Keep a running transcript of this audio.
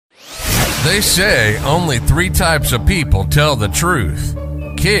They say only 3 types of people tell the truth: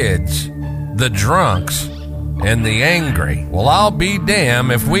 kids, the drunks, and the angry. Well, I'll be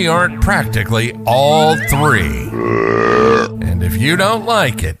damned if we aren't practically all 3. And if you don't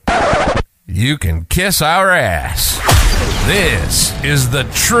like it, you can kiss our ass. This is the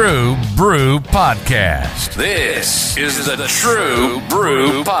True Brew Podcast. This is the True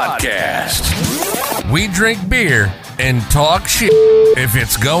Brew Podcast. We drink beer and talk shit. If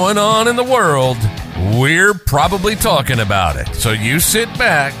it's going on in the world, we're probably talking about it. So you sit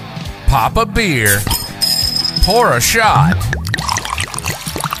back, pop a beer, pour a shot,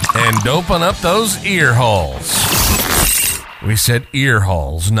 and open up those ear holes. We said ear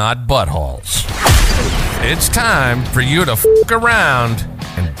holes, not buttholes. It's time for you to fuck around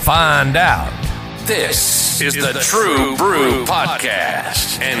and find out. This is the True Brew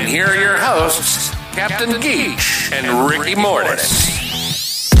Podcast. And here are your hosts, Captain Geach and Ricky Mortis.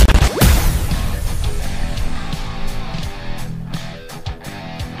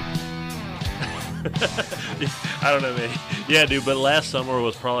 I don't know, man. Yeah, dude, but last summer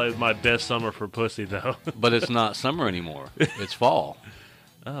was probably my best summer for pussy, though. But it's not summer anymore. It's fall.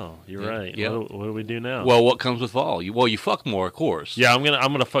 Oh, you're right. Yeah. What do we do now? Well, what comes with fall? You fuck more, of course. Yeah, I'm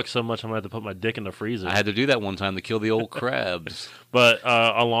gonna fuck so much I'm gonna have to put my dick in the freezer. I had to do that one time to kill the old crabs. But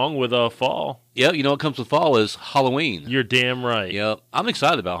along with fall, Yeah, you know what comes with fall is Halloween. you're damn right. Yep, I'm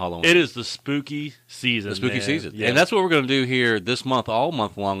excited about Halloween. It is the spooky season. The spooky man. season. Yeah. And that's what we're going to do here this month, all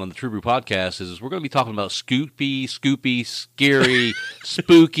month long on the True Brew Podcast, is we're going to be talking about scoopy, scary,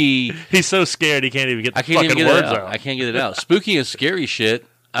 spooky. He's so scared he can't even get the I can't fucking even get words it out. I can't get it out. Spooky and scary shit.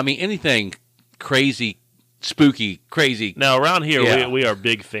 I mean, anything crazy, spooky, crazy. Now around here, Yeah. we are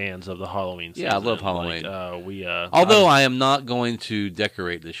big fans of the Halloween season. Yeah, I love Halloween. Although I am not going to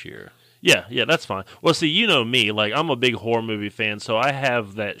decorate this year. Yeah, that's fine. Well, see, you know me, like I'm a big horror movie fan, so I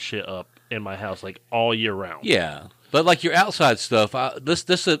have that shit up in my house like all year round. Yeah, but like your outside stuff,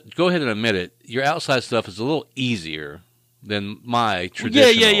 go ahead and admit it. Your outside stuff is a little easier than my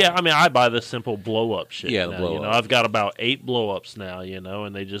traditional. Yeah. I mean, I buy the simple blow up shit. Yeah, now, the blow up. I've got about 8 blow ups now,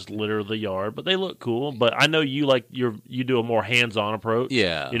 and they just litter the yard, but they look cool. But I know you do a more hands on approach.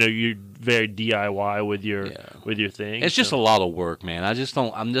 Yeah, you're very DIY with your thing. It's just a lot of work, man. I just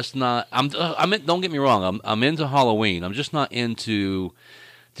don't. I'm just not. Don't get me wrong. I'm into Halloween. I'm just not into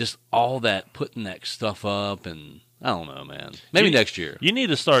just all that putting that stuff up, and I don't know, man. Maybe next year. You need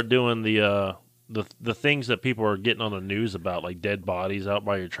to start doing the things that people are getting on the news about, like dead bodies out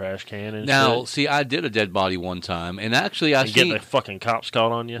by your trash can and Now, shit. see, I did a dead body one time, and actually, Getting the fucking cops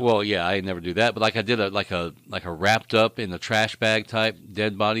caught on you. Well, yeah, I never do that, but like I did a wrapped up in the trash bag type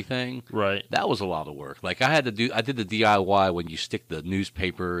dead body thing. Right. That was a lot of work. Like I did the DIY when you stick the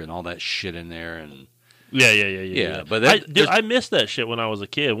newspaper and all that shit in there, and Yeah. But I missed that shit when I was a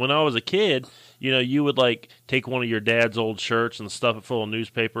kid. When I was a kid, you would like take one of your dad's old shirts and stuff it full of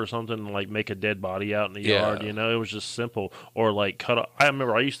newspaper or something and like make a dead body out in the yard. It was just simple. Or like I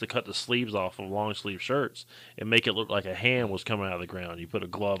remember I used to cut the sleeves off of long sleeve shirts and make it look like a hand was coming out of the ground. You put a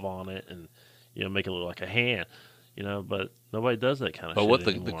glove on it and make it look like a hand. But nobody does that kind of shit. But what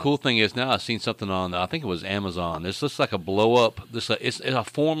the anymore. cool thing is now, I've seen something on, I think it was Amazon. It's just like a blow up. It's a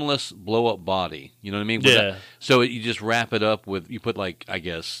formless blow up body. You know what I mean? Yeah. So you just wrap it up with, you put like, I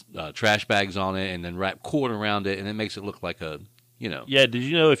guess, trash bags on it and then wrap cord around it, and it makes it look like a, Yeah, did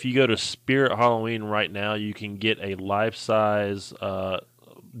you know if you go to Spirit Halloween right now, you can get a life-size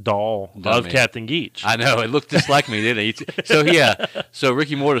doll of Captain Geach? I know, it looked just like me, didn't it? So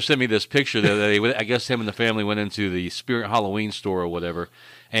Ricky Mortis sent me this picture that I guess him and the family went into the Spirit Halloween store or whatever,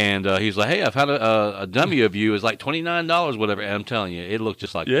 and he's like, "Hey, I found a dummy of you. It's like $29, whatever." And I'm telling you, it looked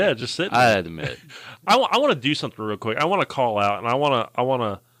just like me. Just sitting. I had to admit. I want to do something real quick. I want to call out, and I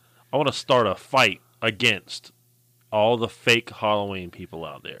want to start a fight against all the fake Halloween people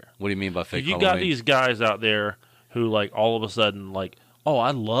out there. What do you mean by fake You Halloween? got these guys out there who like all of a sudden like, oh,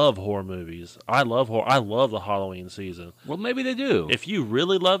 I love horror movies. I love horror. I love the Halloween season. Well, maybe they do. If you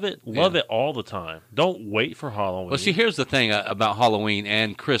really love it all the time. Don't wait for Halloween. Well, see, here's the thing about Halloween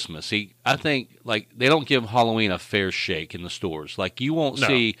and Christmas. See, I think like they don't give Halloween a fair shake in the stores. Like you won't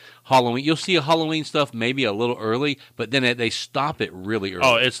see Halloween. You'll see a Halloween stuff maybe a little early, but then they stop it really early.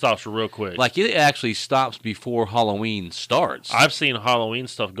 Oh, it stops real quick. Like it actually stops before Halloween starts. I've seen Halloween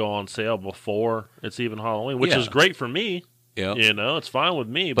stuff go on sale before it's even Halloween, which is great for me. Yeah. It's fine with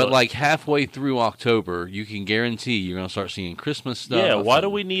me. But like halfway through October, you can guarantee you're going to start seeing Christmas stuff. Yeah, why do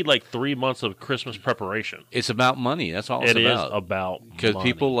we need like 3 months of Christmas preparation? It's about money. That's all it's about. It is about because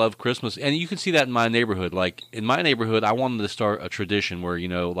money. people love Christmas. And you can see that in my neighborhood. Like in my neighborhood, I wanted to start a tradition where,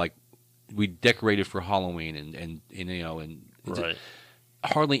 like we decorated for Halloween and Right.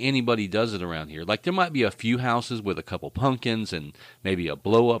 hardly anybody does it around here. Like there might be a few houses with a couple pumpkins and maybe a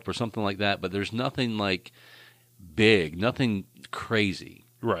blow up or something like that, but there's nothing like big, nothing crazy.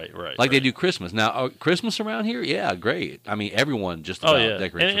 Right. Like they do Christmas. Now, Christmas around here, yeah, great. I mean, everyone just about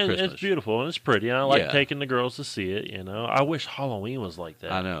decorates for Christmas. It's beautiful and it's pretty. And I like taking the girls to see it, you know. I wish Halloween was like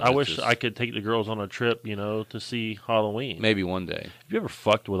that. I know. I wish I could take the girls on a trip, you know, to see Halloween. Maybe one day. Have you ever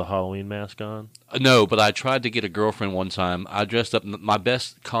fucked with a Halloween mask on? No, but I tried to get a girlfriend one time. I dressed up my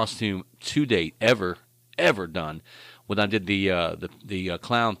best costume to date ever done when I did the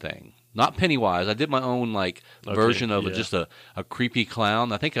clown thing. Not Pennywise. I did my own version of just a creepy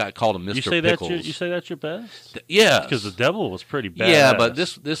clown. I think I called him Mr. Pickles. You say that's your best? Yeah, because the devil was pretty bad. Yeah, but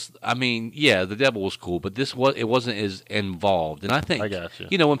this I mean, yeah, the devil was cool, but it wasn't as involved. And I think I got you.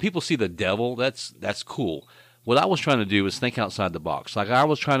 You know, when people see the devil, that's cool. What I was trying to do is think outside the box. Like I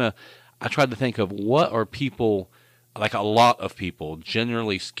tried to think of what are people, like a lot of people,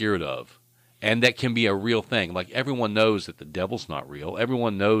 generally scared of. And that can be a real thing. Like everyone knows that the devil's not real.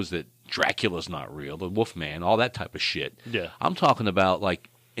 Everyone knows that Dracula's not real. The Wolfman, all that type of shit. Yeah. I'm talking about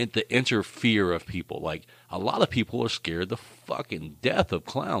the interfere of people. Like a lot of people are scared the fucking death of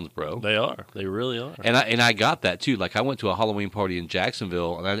clowns, bro. They are. They really are. And I got that too. Like I went to a Halloween party in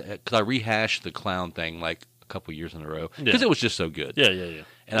Jacksonville, and because I rehashed the clown thing like a couple years in a row because it was just so good. Yeah.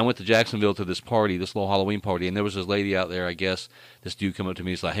 And I went to Jacksonville to this party, this little Halloween party, and there was this lady out there, I guess. This dude come up to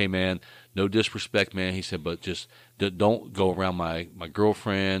me, he's like, "Hey, man, no disrespect, man." He said, "But just don't go around my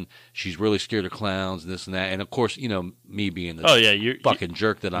girlfriend. She's really scared of clowns, and this and that." And, of course, you know, me being the fucking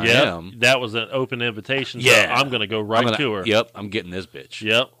jerk that I am. That was an open invitation, so I'm going to go to her. Yep, I'm getting this bitch.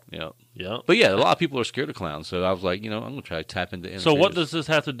 Yep. But, yeah, a lot of people are scared of clowns, so I was like, you know, I'm going to try to tap into So what does this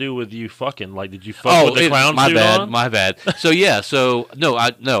have to do with you fucking? Like, did you fuck with the clown suit on? My bad. So, yeah,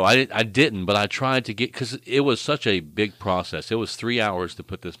 I didn't, but I tried to get, because it was such a big process. It was 3 hours to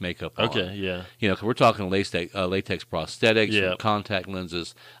put this makeup on. Okay, yeah. You know, because we're talking latex prosthetics, and contact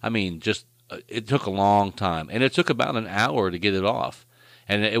lenses. I mean, just it took a long time, and it took about an hour to get it off,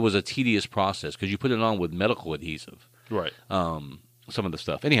 and it was a tedious process because you put it on with medical adhesive. Right. Some of the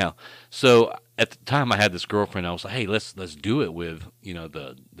stuff. Anyhow, so at the time I had this girlfriend. I was like, "Hey, let's do it with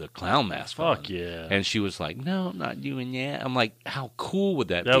the clown mask." Fuck yeah! And she was like, "No, I'm not doing that." I'm like, "How cool would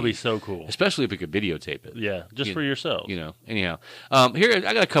that be?" That would be so cool, especially if we could videotape it. Yeah, just for yourself. You know. Anyhow, here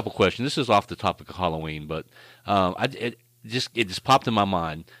I got a couple questions. This is off the topic of Halloween, but it just popped in my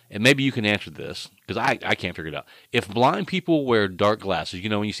mind, and maybe you can answer this because I can't figure it out. If blind people wear dark glasses, you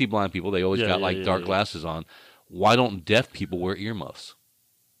know, when you see blind people, they always got dark glasses on. Why don't deaf people wear earmuffs?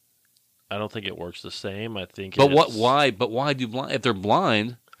 I don't think it works the same. I think. Why do blind? If they're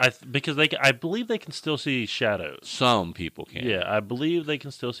blind, because I believe they can still see shadows. Some people can. Yeah, I believe they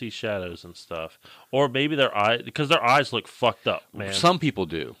can still see shadows and stuff. Or maybe their eyes look fucked up, man. Some people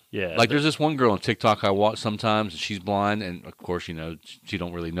do. Yeah. Like there's this one girl on TikTok I watch sometimes, and she's blind, and of course, you know, she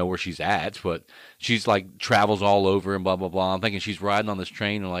don't really know where she's at, but she's like travels all over and blah blah blah. I'm thinking she's riding on this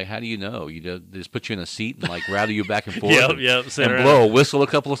train, and like, how do you know? You know, they just put you in a seat and like rattle you back and forth, and blow a whistle a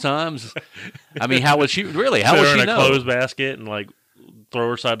couple of times. I mean, how would she really? How would she know? Put her in a clothes basket and like throw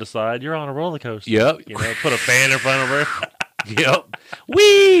her side to side. You're on a roller coaster. Yep. You know, put a fan in front of her. Yep.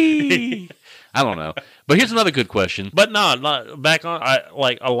 Whee! I don't know. But here's another good question. But not back on.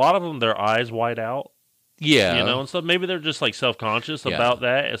 Like a lot of them, their eyes white out. Yeah. You know, and so maybe they're just like self-conscious about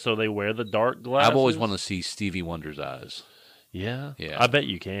that, and so they wear the dark glasses. I've always wanted to see Stevie Wonder's eyes. Yeah. I bet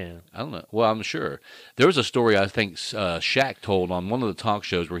you can. I don't know. Well, I'm sure. There was a story I think Shaq told on one of the talk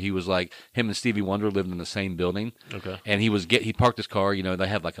shows where he was like, him and Stevie Wonder lived in the same building. Okay. And he parked his car. You know, they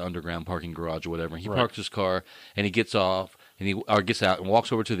have like an underground parking garage or whatever. He parks his car and he gets off and gets out and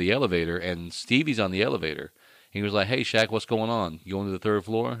walks over to the elevator, and Stevie's on the elevator. He was like, "Hey, Shaq, what's going on? You going to the third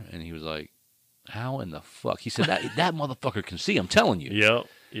floor?" And he was like, "How in the fuck?" He said, that motherfucker can see. I'm telling you. Yep.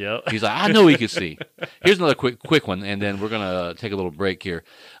 He's like, "I know he can see." Here's another quick one, and then we're gonna take a little break here.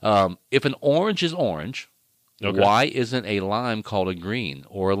 If an orange is orange, why isn't a lime called a green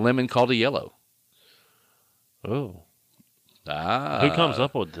or a lemon called a yellow? Oh, who comes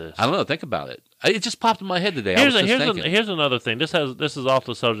up with this? I don't know. Think about it. It just popped in my head today. Here's another thing. This is off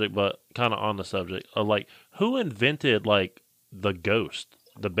the subject, but kind of on the subject. Like, who invented like the ghost,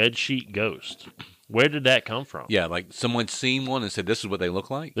 the bedsheet ghost? Where did that come from? Yeah, like someone seen one and said, "This is what they look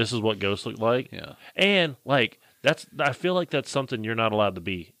like." This is what ghosts look like. Yeah, and like I feel like that's something you're not allowed to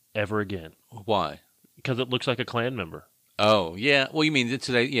be ever again. Why? Because it looks like a Klan member. Oh yeah. Well, you mean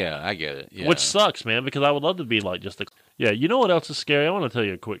today? Yeah, I get it. Yeah. Which sucks, man. Because I would love to be like just a. Yeah, you know what else is scary? I want to tell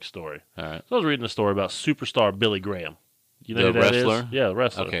you a quick story. All right. So I was reading a story about superstar Billy Graham. You know the who that wrestler? is? Yeah, the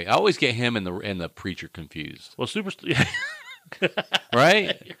wrestler. Okay, I always get him and the preacher confused. Well, superstar.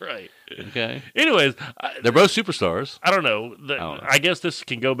 Right? You're right. Okay. Anyways, They're both superstars. I don't know. don't know. I guess this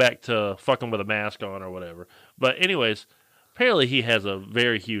can go back to fucking with a mask on or whatever. But anyways, apparently he has a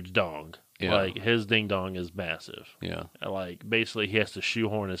very huge dong. Yeah. Like his ding dong is massive. Yeah. Like basically he has to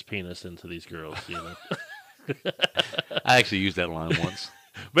shoehorn his penis into these girls. You know. I actually used that line once.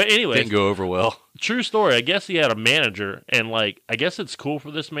 But anyways, Didn't go over well. true story. I guess he had a manager, and like I guess it's cool for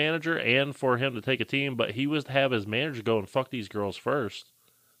this manager and for him to take a team. But he was to have his manager go and fuck these girls first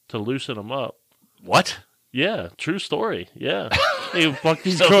to loosen them up. What? Yeah, true story. Yeah, he fucked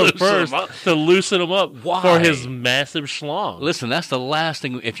these To girls loosen 'em first up? to loosen them up Why? for his massive schlong. Listen, that's the last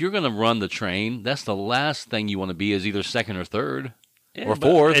thing. If you're going to run the train, that's the last thing you want to be is either second or third Yeah, or but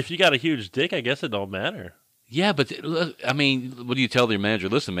fourth. If you got a huge dick, I guess it don't matter. Yeah, but I mean, what do you tell your manager?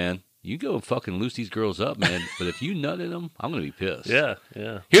 Listen, man, you go fucking loose these girls up, man. But if you nutted them, I'm going to be pissed. Yeah,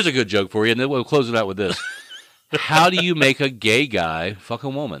 yeah. Here's a good joke for you, and then we'll close it out with this. How do you make a gay guy fuck a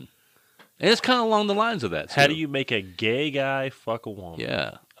woman? And it's kind of along the lines of that. How too. do you make a gay guy fuck a woman?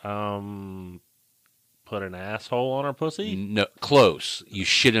 Yeah. Put an asshole on her pussy. No, close. You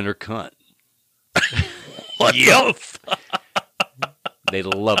shit in her cunt. What the They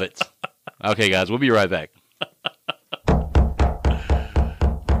love it. Okay, guys, we'll be right back.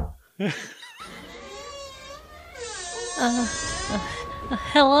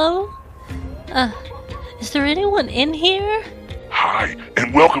 Hello? Is there anyone in here? Hi,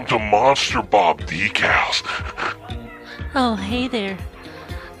 and welcome to Monster Bob Decals. Oh, hey there.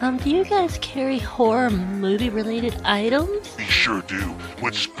 Do you guys carry horror movie-related items? We sure do,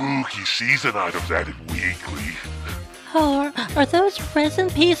 with spooky season items added weekly. Or are those resin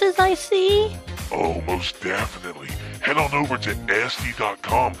pieces I see? Oh, most definitely. Head on over to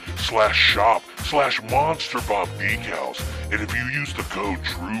sd.com/shop/MonsterBobDecals, and if you use the code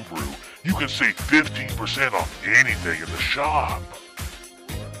TrueBrew, you can save 15% off anything in the shop.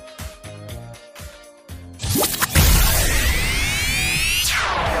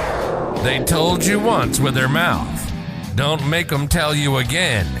 They told you once with their mouth. Don't make them tell you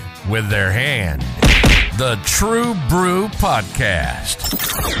again with their hand. The True Brew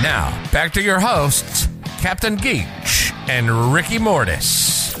Podcast. Now, back to your hosts, Captain Geach and Ricky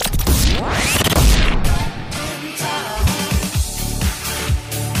Mortis.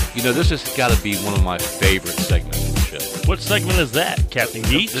 You know, this has got to be one of my favorite segments of the show. What segment is that, Captain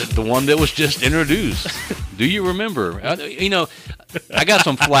Geach? The one that was just introduced. Do you remember? You know, I got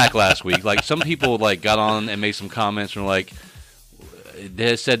some flack last week. Like, some people like got on and made some comments and were like,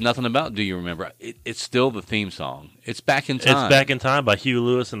 they said nothing about Do You Remember? It's still the theme song. It's Back in Time. It's Back in Time by Huey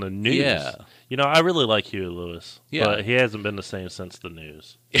Lewis and the News. Yeah. You know, I really like Huey Lewis. Yeah. But he hasn't been the same since the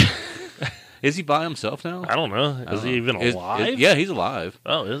News. Is he by himself now? I don't know. Is he even alive? Yeah, he's alive.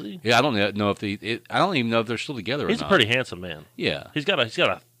 Oh, is he? Yeah, I don't know if I don't even know if they're still together. He's or a not. pretty handsome man. Yeah. He's got a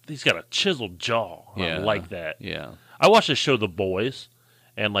chiseled jaw. Yeah. I like that. Yeah. I watched the show The Boys,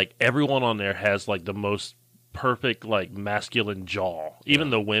 and like everyone on there has like the most perfect like masculine jaw,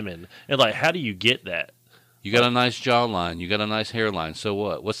 even the women. And like, how do you get that? You got a nice jawline. You got a nice hairline. So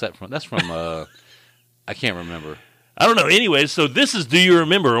what? What's that from? That's from I can't remember. I don't know. Anyways, so this is Do You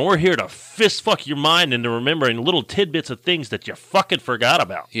Remember? And we're here to fist fuck your mind into remembering little tidbits of things that you fucking forgot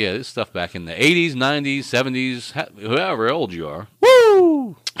about. Yeah, this stuff back in the 80s, 90s, 70s, however old you are.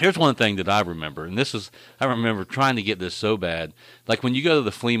 Woo! Here's one thing that I remember, and I remember trying to get this so bad. Like when you go to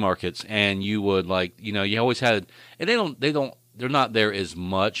the flea markets and you would you always had, and they're not there as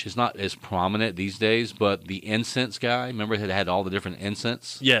much. It's not as prominent these days, but the incense guy, remember it had all the different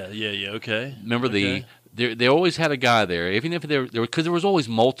incense? Yeah, okay. Remember Okay. They always had a guy there, even if because there was always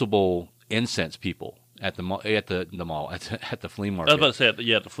multiple incense people at the mall, at the flea I market. was about to say,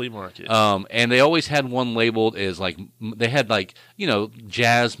 at the flea market. And they always had one labeled as they had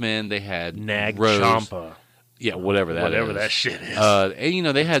jasmine, they had Nag rose, Champa. yeah, whatever that shit is.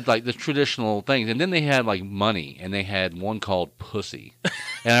 And they had like the traditional things, and then they had like money, and they had one called pussy.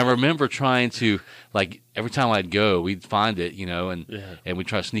 And I remember trying to every time I'd go, we'd find it, and we'd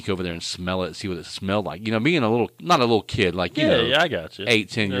try to sneak over there and smell it, see what it smelled like. Being not a little kid, I got you. 8,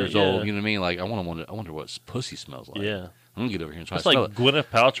 10 years yeah. old. You know what I mean? Like I wonder what pussy smells like. Yeah. I'm gonna get over here and try It's to smell like it. Gwyneth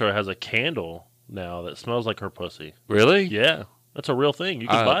Paltrow has a candle now that smells like her pussy. Really? Yeah. That's a real thing. You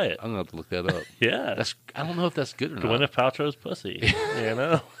can buy it. I'm gonna have to look that up. Yeah. I don't know if that's good or not. Gwyneth Paltrow's pussy. You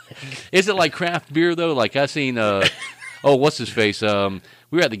know? Is it like craft beer though? Like I seen what's his face?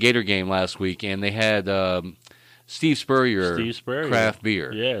 We were at the Gator game last week, and they had Steve Spurrier craft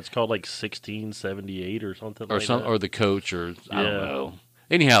beer. Yeah, it's called like 1678 or something or like that. or the Coach, or I don't Yeah. know.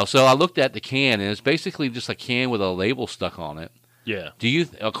 Anyhow, so I looked at the can, and it's basically just a can with a label stuck on it, Yeah. Do you?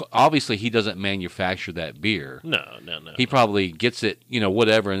 Obviously, he doesn't manufacture that beer. No. He probably gets it,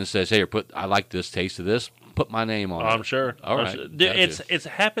 whatever, and says, "Hey, I like this taste of this. Put my name on it." I'm sure. All right. Sure. Gotcha. It's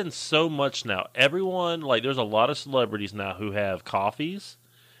happened so much now. Everyone, like, there's a lot of celebrities now who have coffees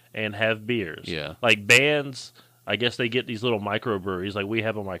and have beers. Yeah. Like bands, I guess they get these little microbreweries. Like we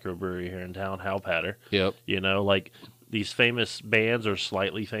have a microbrewery here in town, Hal Patter. Yep. Like these famous bands or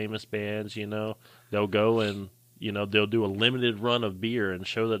slightly famous bands, they'll go and they'll do a limited run of beer and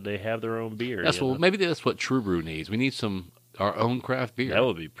show that they have their own beer. Maybe that's what True Brew needs. We need our own craft beer. That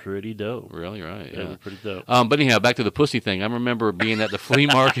would be pretty dope. Really, right? Yeah, that would be pretty dope. But anyhow, back to the pussy thing. I remember being at the flea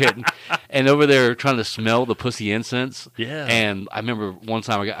market and over there trying to smell the pussy incense. Yeah. And I remember one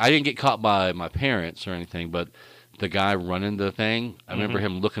time I didn't get caught by my parents or anything, but the guy running the thing, I remember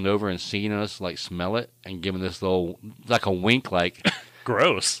him looking over and seeing us like smell it and giving this little like a wink, like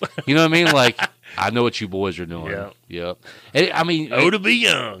gross. You know what I mean? Like, I know what you boys are doing. Yeah. Yep. And, I mean, to be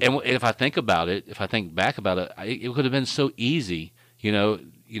young. And if I think back about it, it could have been so easy.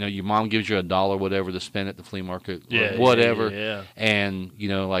 Your mom gives you $1, whatever, to spend at the flea market, or whatever. Yeah. And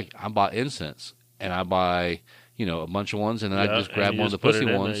like I bought incense, and I buy a bunch of ones, and then I just grab one of the pussy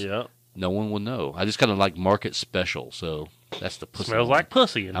ones. No one would know. I just kind of like market special, so that's the pussy. Smells one. like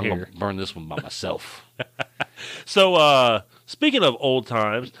pussy in I'm here. gonna burn this one by myself. So, speaking of old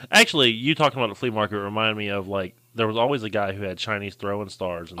times, actually, you talking about the flea market reminded me of, like, there was always a guy who had Chinese throwing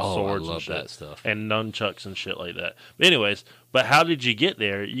stars and swords I love and shit. that stuff. And nunchucks and shit like that. But anyways, how did you get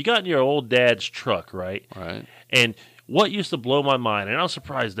there? You got in your old dad's truck, right? Right. And what used to blow my mind, and I was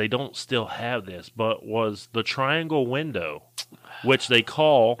surprised they don't still have this, but was the triangle window, which they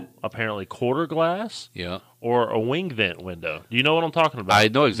call, apparently, quarter glass. Yeah. Or a wing vent window. Do you know what I'm talking about? I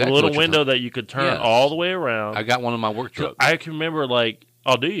know exactly. The little window that you could turn all the way around. I got one in my work truck. I can remember, like,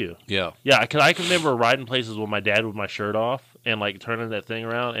 oh, do you? Yeah. Yeah, because I can remember riding places with my dad with my shirt off and, like, turning that thing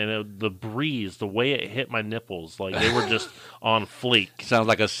around, and the breeze, the way it hit my nipples, like, they were just on fleek. Sounds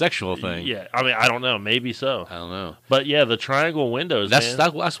like a sexual thing. Yeah, I mean, I don't know. Maybe so. I don't know. But, yeah, the triangle windows, That's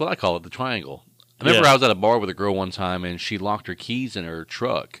what I call it, the triangle. I remember I was at a bar with a girl one time, and she locked her keys in her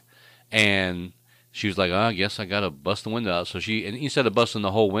truck, and she was like, I guess I got to bust the window out. So and instead of busting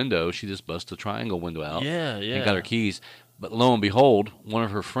the whole window, she just busted the triangle window out. Yeah. And got her keys. But lo and behold, one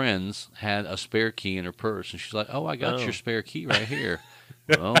of her friends had a spare key in her purse. And she's like, I got your spare key right here.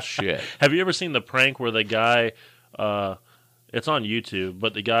 Well, shit. Have you ever seen the prank where the guy, it's on YouTube,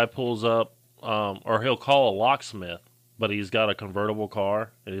 but the guy pulls up, or he'll call a locksmith, but he's got a convertible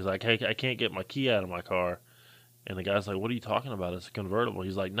car. And he's like, hey, I can't get my key out of my car. And the guy's like, what are you talking about? It's a convertible.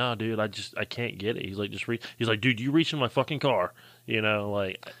 He's like, no, dude, I can't get it. He's like, he's like, dude, you reach in my fucking car.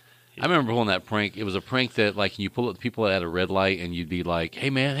 Like. I remember pulling that prank. It was a prank that, like, you pull up people at a red light and you'd be like, hey,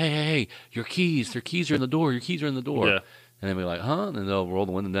 man, hey, your keys are in the door. Your keys are in the door. Yeah. And they'd be like, huh? And then they'll roll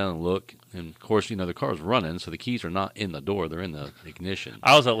the window down and look. And, of course, the car's running, so the keys are not in the door. They're in the ignition.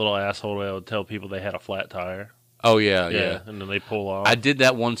 I was that little asshole that would tell people they had a flat tire. Oh, yeah. And then they pull off. I did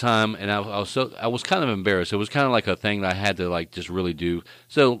that one time, and I was kind of embarrassed. It was kind of like a thing that I had to, like, just really do.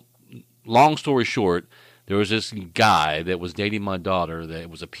 So, long story short, there was this guy that was dating my daughter that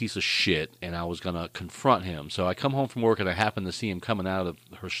was a piece of shit, and I was going to confront him. So I come home from work, and I happened to see him coming out of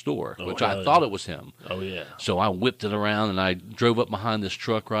her store, which I thought it was him. Oh, yeah. So I whipped it around, and I drove up behind this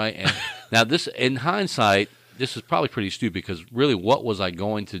truck, right? And now this, in hindsight, this is probably pretty stupid because really what was I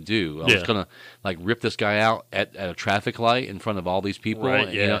going to do? I was going to like rip this guy out at a traffic light in front of all these people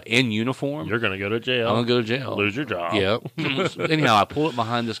in uniform. You're going to go to jail. I'm going to go to jail. Lose your job. Yeah. So anyhow, I pull up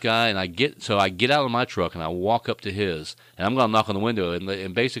behind this guy and I get out of my truck and I walk up to his and I'm going to knock on the window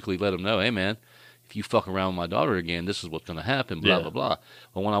and basically let him know, hey, man, if you fuck around with my daughter again, this is what's going to happen, blah, blah, blah.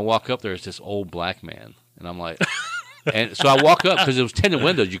 But when I walk up there, it's this old black man. And I'm like... And so I walk up because it was tinted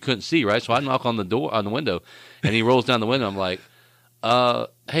windows you couldn't see, right? So I knock on the window, and he rolls down the window. I'm like,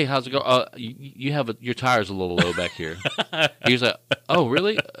 "Hey, how's it going? You have your tires a little low back here." He's like, "Oh,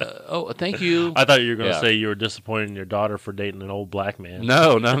 really? Oh, thank you." I thought you were going to say you were disappointed in your daughter for dating an old black man.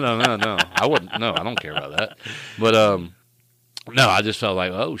 No. I wouldn't. No, I don't care about that. But no, I just felt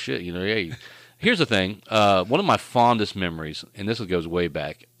like, oh shit, yeah. Here's the thing. One of my fondest memories, and this goes way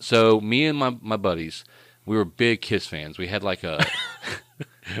back. So me and my buddies. We were big Kiss fans. We had like a...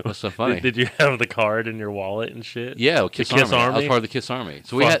 What's so funny? Did you have the card in your wallet and shit? Yeah, Kiss Army. I was part of the Kiss Army.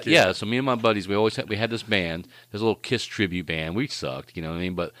 So we had, so me and my buddies, we had this band, this little Kiss tribute band. We sucked, you know what I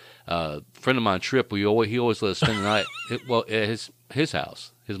mean? But a friend of mine, Trip, he always let us spend the night, at his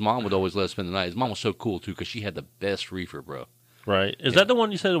house. His mom would always let us spend the night. His mom was so cool, too, because she had the best reefer, bro. Right. Is that the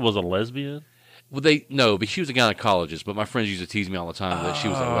one you said was a lesbian? Well, but she was a gynecologist. But my friends used to tease me all the time that she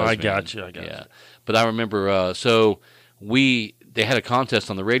was a lesbian. I got you. But I remember, so they had a contest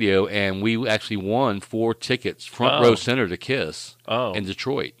on the radio, and we actually won 4 tickets, front row center to Kiss in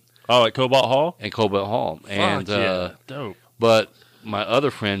Detroit. Oh, at Cobalt Hall? In Cobalt Hall. And, yeah, dope. But my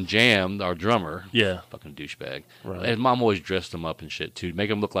other friend, Jam, our drummer, fucking douchebag, right. and Mom always dressed him up and shit, too, to make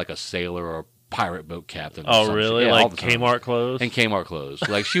him look like a sailor or a pirate boat captain. Oh, really? Yeah, like Kmart clothes? And Kmart clothes.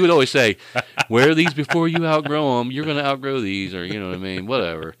 Like, she would always say, wear these before you outgrow them. You're going to outgrow these, or, you know what I mean?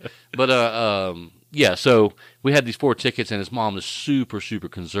 Whatever. But, yeah, so we had these 4 tickets, and his mom was super, super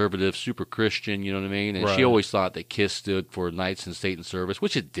conservative, super Christian, you know what I mean? And she always thought that KISS stood for Knights in Satan Service,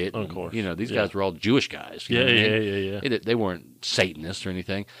 which it didn't. Of course. You know, these guys were all Jewish guys. You know what I mean? Yeah. They weren't Satanists or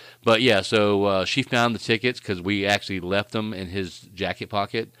anything. But, yeah, so she found the tickets because we actually left them in his jacket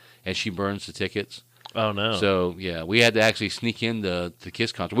pocket, and she burns the tickets. Oh, no. So, yeah, we had to actually sneak in the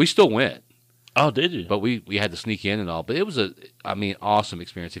KISS concert. We still went. Oh, did you? But we had to sneak in and all. But it was awesome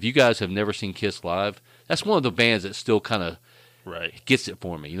experience. If you guys have never seen KISS live, that's one of the bands that still kind of gets it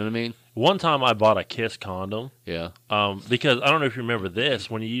for me. You know what I mean? One time I bought a KISS condom. Yeah. Because I don't know if you remember this.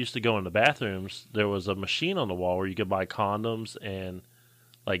 When you used to go in the bathrooms, there was a machine on the wall where you could buy condoms and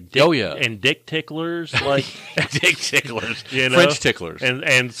like dick ticklers, like dick ticklers, you know, French ticklers,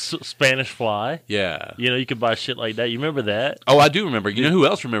 and Spanish fly. Yeah, you know, you could buy shit like that. You remember that? Oh, I do remember. You know who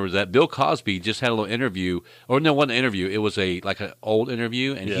else remembers that? Bill Cosby just had a little interview, or no, it wasn't an interview. It was an old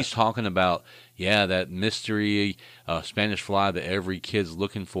interview, and he's talking about that mystery Spanish fly that every kid's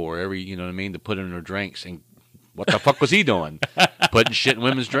looking for, you know what I mean, to put in their drinks. And what the fuck was he doing? Putting shit in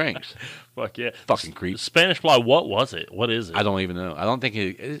women's drinks. Fuck yeah. Fucking creep. Spanish fly, what was it? What is it? I don't even know. I don't think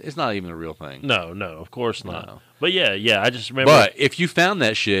it's not even a real thing. No, of course not. No. But yeah, I just remember. But if you found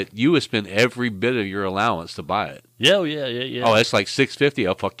that shit, you would spend every bit of your allowance to buy it. Yeah. Oh, it's like $6.50.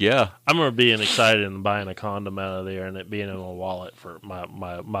 Oh, fuck yeah. I remember being excited and buying a condom out of there and it being in my wallet for my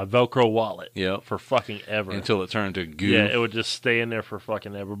Velcro wallet. Yeah. For fucking ever. Until it turned to goo. Yeah, it would just stay in there for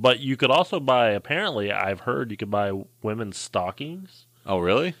fucking ever. But you could also buy, apparently, I've heard you could buy women's stockings. Oh,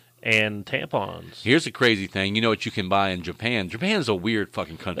 really? And tampons. Here's the crazy thing. You know what you can buy in Japan? Japan's a weird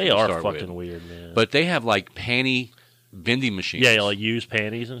fucking country. They to are start fucking with. weird, man. But they have like panty vending machines. Yeah, like used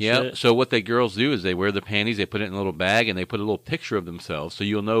panties and shit. Yeah. So what the girls do is they wear the panties, they put it in a little bag, and they put a little picture of themselves, so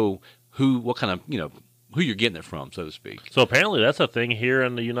you'll know what kind of who you're getting it from, so to speak. So apparently that's a thing here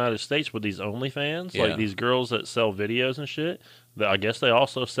in the United States with these OnlyFans, like these girls that sell videos and shit. I guess they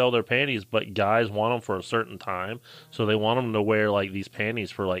also sell their panties, but guys want them for a certain time, so they want them to wear like these panties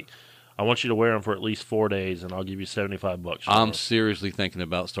for like. I want you to wear them for at least 4 days, and I'll give you $75. I'm seriously thinking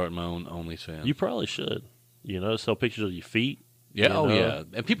about starting my own OnlyFans. You probably should. Sell pictures of your feet. Yeah, yeah.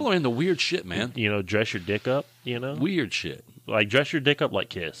 And people are into weird shit, man. Dress your dick up, Weird shit. Like, dress your dick up like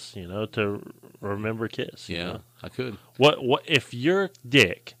Kiss, to remember Kiss. Yeah, I could. What if your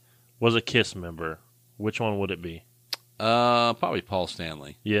dick was a Kiss member, which one would it be? Probably Paul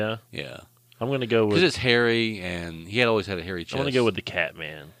Stanley. Yeah? Yeah. I'm going to go with... Because it's hairy, and he had always had a hairy chest. I'm going to go with the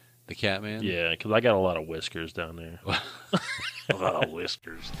Catman. The Catman? Yeah, because I got a lot of whiskers down there. A lot of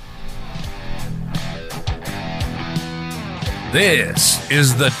whiskers. This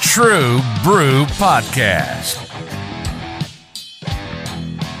is the True Brew Podcast.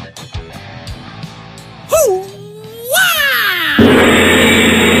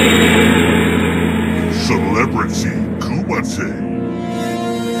 Celebrity Kumate.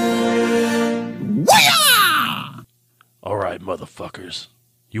 All right, motherfuckers.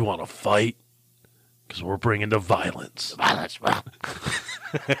 You want to fight? Because we're bringing the violence. Violence. What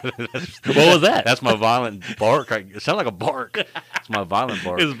was that? That's my violent bark. It sounds like a bark. It's my violent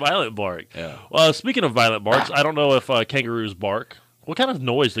bark. It's violent bark. Yeah. Well, speaking of violent barks, I don't know if kangaroos bark. What kind of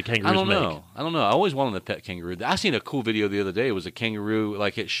noise do kangaroos make? I don't know. I always wanted a pet kangaroo. I seen a cool video the other day. It was a kangaroo,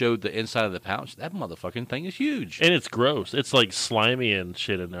 like it showed the inside of the pouch. That motherfucking thing is huge. And it's gross. It's like slimy and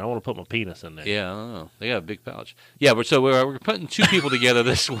shit in there. I want to put my penis in there. Yeah, I don't know. They got a big pouch. Yeah, but so we're putting 2 people together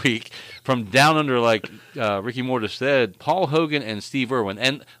this week from down under, like Ricky Mortis said, Paul Hogan and Steve Irwin.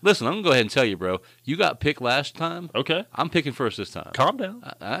 And listen, I'm going to go ahead and tell you, bro, you got picked last time. Okay. I'm picking first this time. Calm down.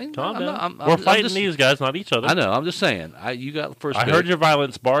 Calm down. We're fighting these guys, not each other. I know. I'm just saying. You got first I pick. heard your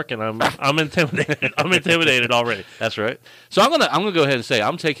violence bark, and I'm intimidated. I'm intimidated already. That's right. So I'm gonna go ahead and say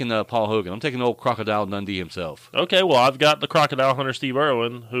I'm taking Paul Hogan. I'm taking old Crocodile Dundee himself. Okay, well I've got the crocodile hunter Steve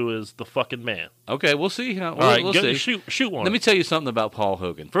Irwin, who is the fucking man. Okay, we'll see. All right, we'll see. Shoot one. Let me tell you something about Paul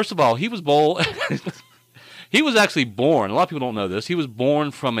Hogan. First of all, he was bold. He was actually born. A lot of people don't know this. He was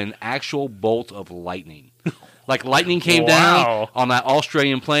born from an actual bolt of lightning. Like lightning came down on that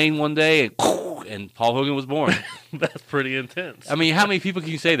Australian plane one day, and Paul Hogan was born. That's pretty intense. I mean, how many people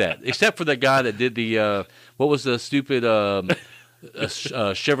can you say that? Except for the guy that did the what was the stupid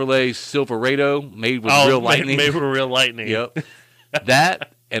Chevrolet Silverado made with real lightning? Made with real lightning. Yep.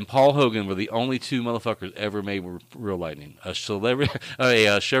 That and Paul Hogan were the only two motherfuckers ever made with real lightning. A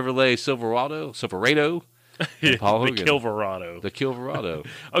Chevrolet Silverado, and Paul Hogan. The Kilverado. The Kilverado.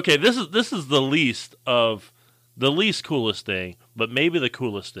 Okay, this is the least coolest thing, but maybe the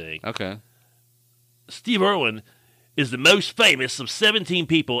coolest thing. Okay. Steve Irwin is the most famous of 17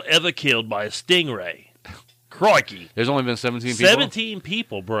 people ever killed by a stingray. Crikey. There's only been 17 people? 17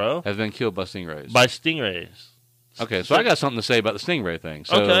 people, bro. Have been killed by stingrays. By stingrays. Okay, so I got something to say about the stingray thing.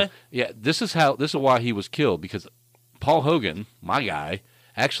 So, okay. Yeah, this is why he was killed, because Paul Hogan, my guy,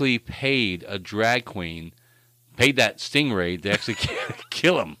 actually paid a drag queen, paid that stingray to actually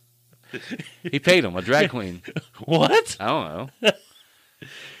kill him. He paid him, a drag queen. What? I don't know.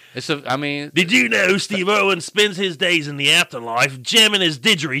 Did you know Steve Irwin spends his days in the afterlife jamming his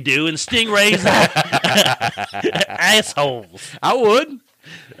didgeridoo and stingrays assholes? I would.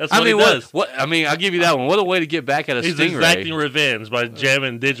 That's what he does. I'll give you that one. What a way to get back at a He's stingray. exacting revenge by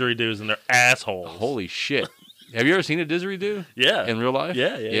jamming didgeridoos in their assholes. Holy shit. Have you ever seen a didgeridoo? Yeah. In real life?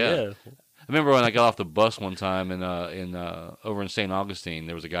 Yeah. I remember when I got off the bus one time over in St. Augustine,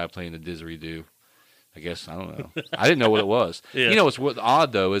 there was a guy playing the didgeridoo. I guess, I don't know. I didn't know what it was. Yeah. You know what's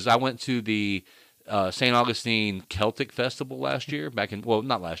odd, though, is I went to the St. Augustine Celtic Festival last year, back in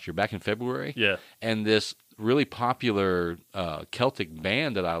February. Yeah. And this really popular Celtic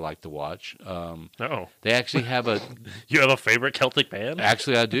band that I like to watch, they actually have a... You have a favorite Celtic band?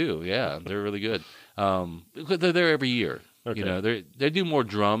 Actually, I do, yeah. They're really good. They're there every year. Okay. You know, they do more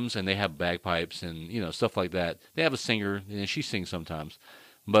drums, and they have bagpipes and, stuff like that. They have a singer, and she sings sometimes.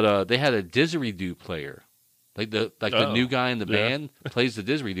 But they had a didgeridoo player, the new guy in the band plays the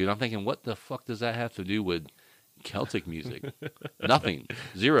didgeridoo. And I'm thinking, what the fuck does that have to do with Celtic music? Nothing,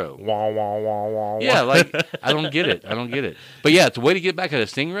 zero. Wah wah wah wah. Yeah, I don't get it. But yeah, the way to get back at a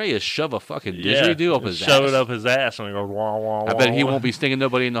stingray is shove a fucking didgeridoo up his ass. Shove it up his ass and it goes wah wah wah. I bet he won't be stinging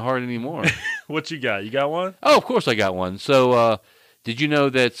nobody in the heart anymore. What you got? You got one? Oh, of course I got one. So, did you know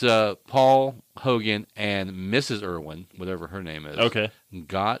that Paul Hogan and Mrs. Irwin, whatever her name is,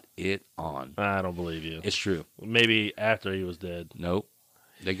 got it on? I don't believe you. It's true. Maybe after he was dead. Nope.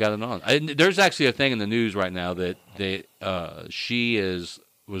 They got it on. There's actually a thing in the news right now that she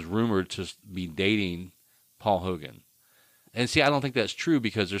was rumored to be dating Paul Hogan. And see, I don't think that's true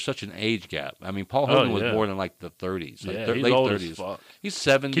because there's such an age gap. I mean, Paul Hogan was born in the 30s, he's late old 30s. As fuck. He's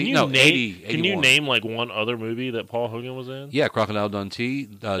 70. Can you 80. Can you name one other movie that Paul Hogan was in? Yeah, Crocodile Dundee,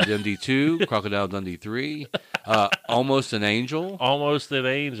 Dundee 2, Crocodile Dundee 3, Almost an Angel. Almost an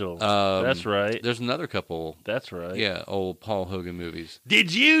Angel. That's right. There's another couple. That's right. Yeah, old Paul Hogan movies.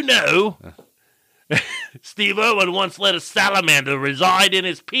 Did you know Steve Irwin once let a salamander reside in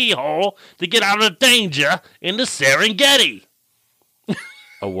his pee hole to get out of danger in the Serengeti?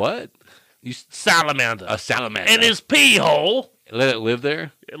 A what? Salamander. A salamander. In his pee hole. Let it live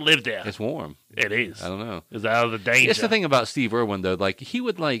there? It lived there. It's warm. It is. I don't know. It's out of the danger. It's the thing about Steve Irwin, though. He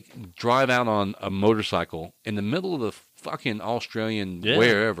would, drive out on a motorcycle in the middle of the fucking Australian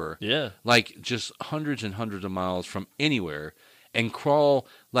wherever. Yeah. Just hundreds and hundreds of miles from anywhere. And crawl,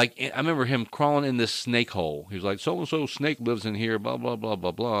 I remember him crawling in this snake hole. He was like, so-and-so snake lives in here, blah, blah, blah,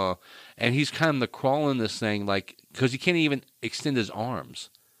 blah, blah. And he's kind of crawling this thing, because he can't even extend his arms.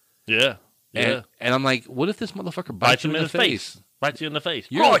 Yeah. And I'm like, what if this motherfucker bites you in the face? Bites you in the face.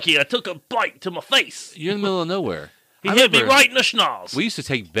 Crikey, I took a bite to my face. You're in the middle of nowhere. He hit me right in the schnoz. We used to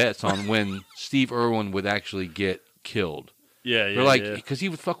take bets on when Steve Irwin would actually get killed. Yeah. Because he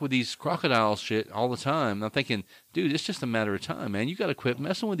would fuck with these crocodile shit all the time. And I'm thinking, dude, it's just a matter of time, man. You got to quit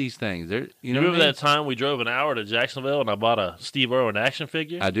messing with these things. You remember that time we drove an hour to Jacksonville and I bought a Steve Irwin action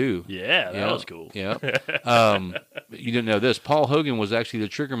figure? I do. Yeah, that was cool. Yeah. You didn't know this. Paul Hogan was actually the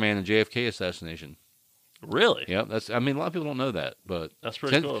trigger man in JFK assassination. Really? Yeah. A lot of people don't know that, but that's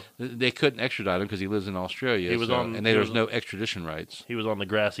pretty cool. They couldn't extradite him because he lives in Australia. And there's no extradition rights. He was on the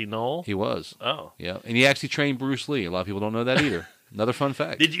grassy knoll? He was. Oh. Yeah. And he actually trained Bruce Lee. A lot of people don't know that either. Another fun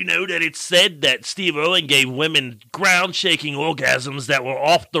fact. Did you know that it's said that Steve Irwin gave women ground-shaking orgasms that were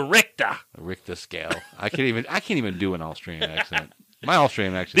off the Richter? Richter scale. I can't even do an Australian accent. My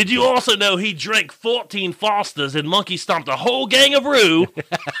Australian accent. Did you also know he drank 14 Fosters and monkey stomped a whole gang of Roo?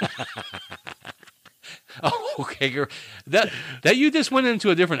 Oh, okay, girl. That you just went into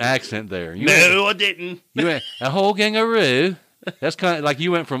a different accent there. I didn't. You went a whole gangaroo. That's kind of like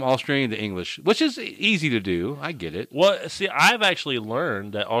you went from Australian to English, which is easy to do. I get it. Well, see, I've actually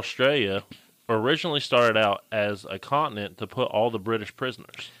learned that Australia originally started out as a continent to put all the British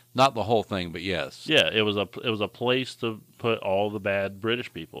prisoners. Not the whole thing, but yes. Yeah, it was a place to put all the bad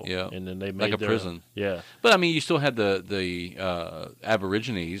British people. Yeah, and then they made like a prison. Yeah, but I mean, you still had the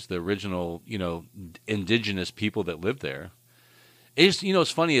Aborigines, the original indigenous people that lived there, It's, you know,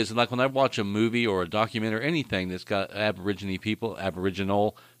 what's funny is, like, when I watch a movie or a documentary or anything that's got Aboriginal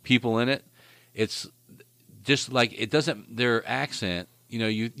people in it, it's just like, it doesn't, their accent, you know,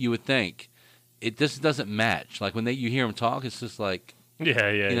 you would think it just doesn't match. Like when you hear them talk, it's just like, you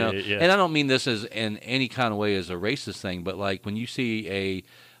know, and I don't mean this as in any kind of way as a racist thing, but like when you see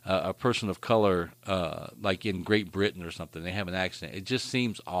a person of color, like in Great Britain or something, they have an accent, it just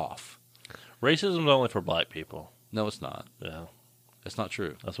seems off. Racism is only for black people. No, it's not. Yeah. That's not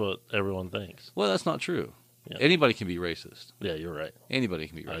true. That's what everyone thinks. Well, that's not true. Yeah. Anybody can be racist. Yeah, you're right. Anybody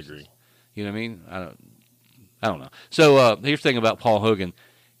can be racist. I agree. You know what I mean? I don't know. So here's the thing about Paul Hogan.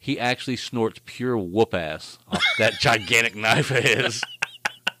 He actually snorts pure whoop ass off that gigantic knife of his.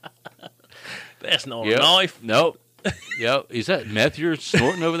 That's not a knife. Nope. Yep. Is that meth you're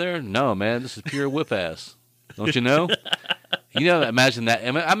snorting over there? No, man. This is pure whip ass. Don't you know? You know, imagine that.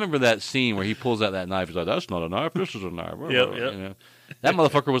 I remember that scene where he pulls out that knife. He's like, "That's not a knife. This is a knife." Yep. You know? That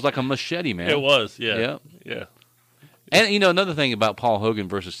motherfucker was like a machete, man. It was, yeah. And, you know, another thing about Paul Hogan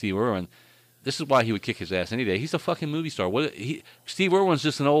versus Steve Irwin, this is why he would kick his ass any day. He's a fucking movie star. Steve Irwin's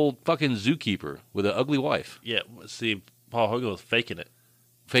just an old fucking zookeeper with an ugly wife. Yeah, see, Paul Hogan was faking it.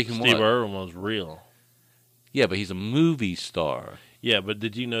 Faking Steve what? Irwin was real. Yeah, but he's a movie star. Yeah, but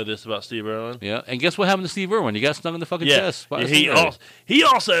did you know this about Steve Irwin? Yeah, and guess what happened to Steve Irwin? He got stung in the fucking chest.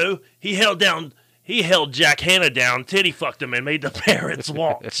 He held Jack Hanna down, titty fucked him, and made the parents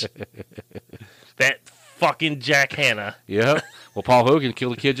watch. That fucking Jack Hanna. Yeah. Well, Paul Hogan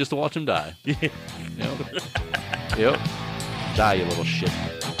killed a kid just to watch him die. Yep. Yep. Die, you little shit.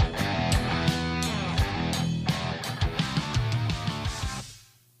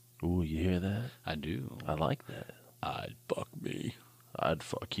 Ooh, you hear that? I do. I like that. I'd fuck me. I'd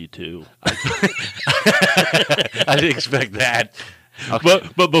fuck you too. I didn't expect that. Okay.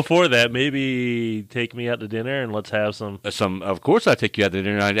 But before that, maybe take me out to dinner and let's have some. Of course, I'd take you out to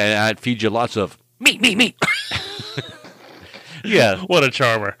dinner and I'd feed you lots of meat. Yeah. What a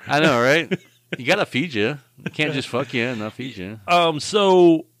charmer. I know, right? You gotta feed you. You can't just fuck you and not feed you.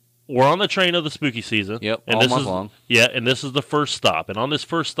 So we're on the train of the spooky season. Yep, and all this month is, long. Yeah, and this is the first stop. And on this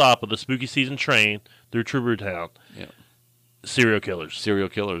first stop of the spooky season train through True Town, serial killers.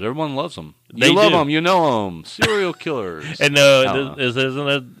 Everyone loves them. They you love do. them. You know them. Serial killers. And this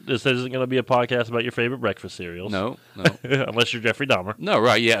isn't going to be a podcast about your favorite breakfast cereals. No. Unless you're Jeffrey Dahmer. No,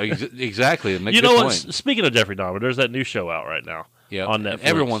 right. Yeah, exactly. You know what? Speaking of Jeffrey Dahmer, there's that new show out right now. Yeah, on Netflix.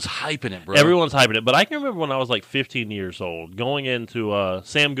 Everyone's hyping it, bro. Everyone's hyping it. But I can remember when I was like 15 years old, going into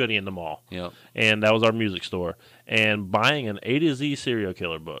Sam Goody in the mall. Yeah. And that was our music store. And buying an A to Z serial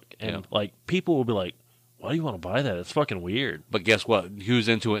killer book. And like people will be like, why do you want to buy that? It's fucking weird. But guess what? Who's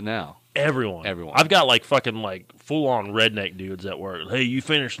into it now? Everyone. I've got like fucking like full on redneck dudes at work. Hey, you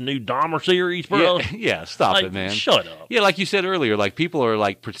finished the new Dahmer series, bro? Yeah, stop like, it, man. Shut up. Yeah, like you said earlier, like people are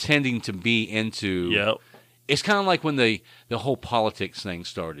like pretending to be into. Yep. It's kind of like when the whole politics thing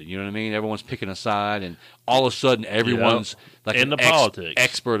started. You know what I mean? Everyone's picking a side, and all of a sudden, everyone's like into politics,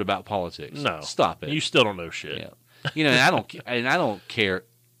 expert about politics. No, stop it. You still don't know shit. Yeah. You know, and I don't care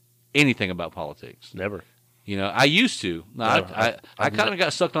anything about politics. Never. You know, I used to. No, I kind of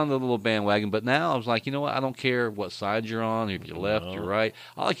got sucked on the little bandwagon, but now I was like, you know what? I don't care what side you're on, if you're left, you're right.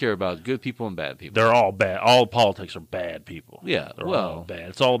 All I care about is good people and bad people. They're all bad. All politics are bad people. Yeah, they're all bad.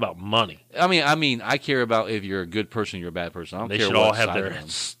 It's all about money. I mean, I care about if you're a good person, you're a bad person. I don't care. They should what all have side their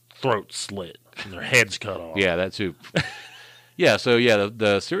throats slit and their heads cut off. Yeah, that too. Yeah, so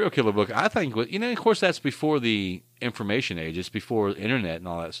the serial killer book, I think, you know, of course, that's before the information age. It's before the internet and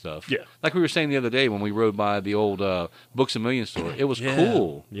all that stuff. Yeah. Like we were saying the other day when we rode by the old Books A Million store. It was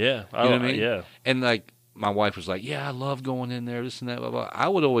cool. Yeah. You know what I mean? Yeah. And, like, my wife was like, yeah, I love going in there, this and that, blah, blah.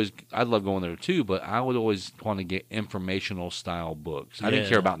 I'd love going there too, but I would always want to get informational style books. I didn't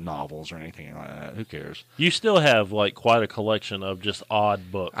care about novels or anything like that. Who cares? You still have like quite a collection of just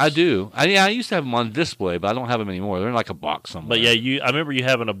odd books. I do. I used to have them on display, but I don't have them anymore. They're in like a box somewhere. But yeah, I remember you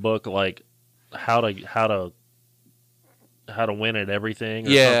having a book like how to win at everything or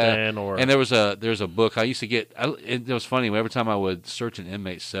something. Or and there's a book I used to get. It was funny. Every time I would search an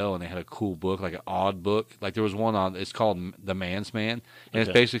inmate cell and they had a cool book, like an odd book. Like there was one on. It's called The Man's Man, and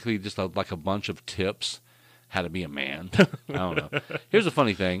it's basically just like a bunch of tips how to be a man. I don't know. Here's a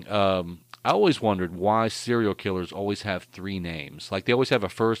funny thing. I always wondered why serial killers always have 3 names. Like they always have a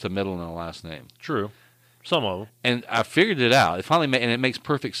first, a middle, and a last name. True. Some of them. And I figured it out. It finally and it makes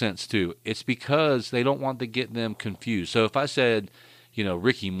perfect sense too. It's because they don't want to get them confused. So if I said, you know,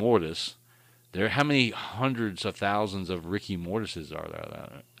 Ricky Mortis, how many hundreds of thousands of Ricky Mortises are there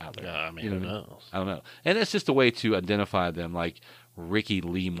out there? I mean, You know who what I mean? knows? I don't know. And it's just a way to identify them, like Ricky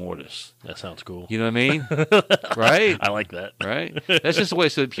Lee Mortis. That sounds cool. You know what I mean? Right? I like that. Right? That's just a way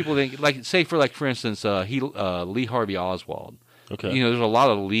so that people think, like, say for instance, Lee Harvey Oswald. Okay. You know, there's a lot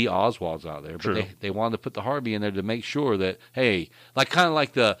of Lee Oswalds out there, but True. they wanted to put the Harvey in there to make sure that, hey, kind of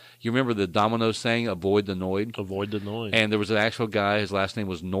like you remember the Domino's saying, avoid the Noid? Avoid the noise. And there was an actual guy, his last name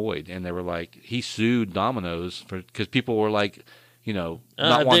was Noid, and they were like, he sued Domino's because people were like, you know,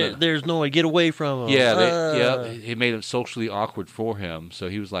 not wanting to. There's no way. Get away from him. Yeah, it made it socially awkward for him. So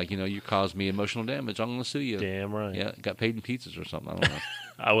he was like, you know, you caused me emotional damage. I'm going to sue you. Damn right. Yeah, got paid in pizzas or something. I don't know.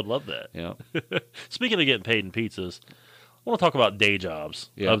 I would love that. Yeah. Speaking of getting paid in pizzas, I want to talk about day jobs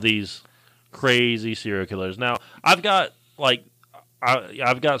Yeah. of these crazy serial killers. Now, I've got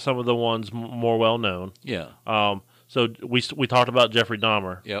I've got some of the ones more well known. Yeah. So we talked about Jeffrey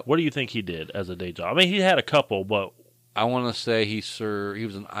Dahmer. Yep. What do you think he did as a day job? I mean, he had a couple, but I want to say he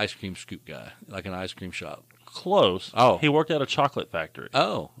was an ice cream scoop guy, like an ice cream shop. close. Oh. He worked at a chocolate factory.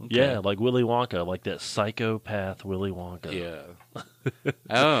 Oh. Okay. Yeah, like Willy Wonka, like that psychopath Willy Wonka. Yeah.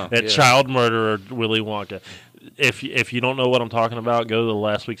 Oh. That yeah. child murderer Willy Wonka. If you don't know what I'm talking about, go to the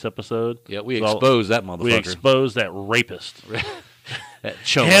last week's episode. Yeah, we So exposed that motherfucker. We exposed that rapist. That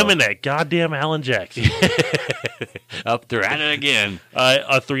chomo. Him and that goddamn Alan Jackson. Up there at it again.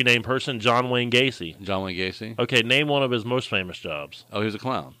 A three-name person, John Wayne Gacy. John Wayne Gacy. Okay, name one of his most famous jobs. Oh, he was a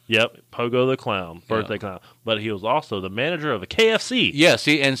clown. Yep, Pogo the Clown, birthday clown. But he was also the manager of a KFC. Yeah,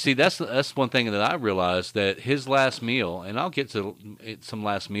 see, that's one thing that I realized, that his last meal, and I'll get to some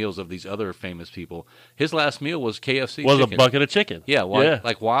last meals of these other famous people. His last meal was KFC. Was chicken. a bucket of chicken. Yeah, why? Yeah.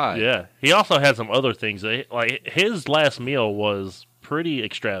 Like why? Yeah. He also had some other things. Like his last meal was pretty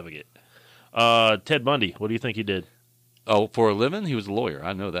extravagant. Ted Bundy, what do you think he did? Oh, for a living, he was a lawyer.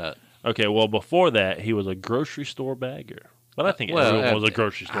 I know that. Okay, well, before that, he was a grocery store bagger. But I think everyone was a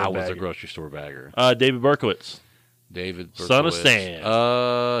grocery store bagger. I was a grocery store bagger. David Berkowitz. David Berkowitz. Son of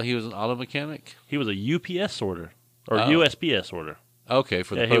Sam. He was an auto mechanic. He was a UPS sorter. Or Oh. USPS sorter. Okay,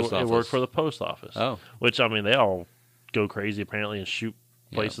 for the he post office. worked for the post office. Oh. Which, I mean, they all go crazy apparently and shoot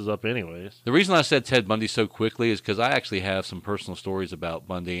places up anyways. The reason I said Ted Bundy so quickly is because I actually have some personal stories about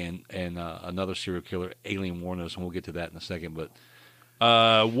Bundy and another serial killer, Aileen Wuornos, and we'll get to that in a second. But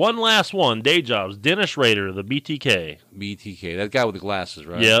One last one, day jobs. Dennis Rader, the BTK. BTK, that guy with the glasses,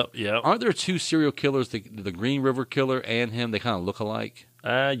 right? Yep. Aren't there two serial killers, the Green River Killer and him? They kind of look alike.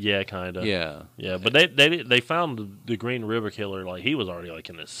 Yeah, kind of. Yeah. Yeah, but they found the Green River Killer, like, he was already, like,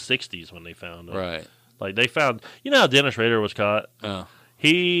 in his 60s when they found him. Right. Like, they found, you know how Dennis Rader was caught? Oh.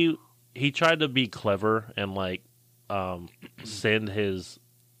 He tried to be clever and, like, send his,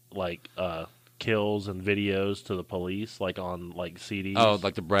 like, kills and videos to the police, like, on, like, CDs. Oh,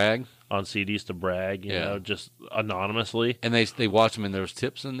 like the brag? On CDs to brag, you Yeah. know, just anonymously. And they watch him and there was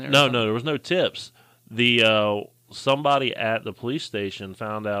tips in there? No, there was no tips. The somebody at the police station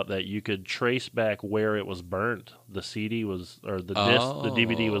found out that you could trace back where it was burnt. The CD was, or the disc, the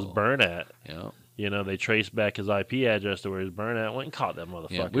DVD was burnt at. Yeah. You know, they traced back his IP address to where he was burnt at. Went and caught that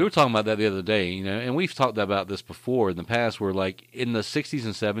motherfucker. Yeah, we were talking about that the other day, you know, and we've talked about this before in the past, where like in the 60s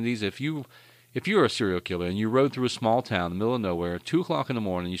and 70s, if you were a serial killer and you rode through a small town in the middle of nowhere, 2:00 in the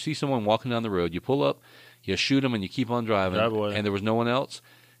morning, you see someone walking down the road, you pull up, you shoot them, and you keep on driving, Drive away. and there was no one else.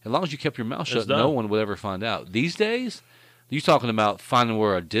 As long as you kept your mouth shut, It's done. no one would ever find out. These days, you talking about finding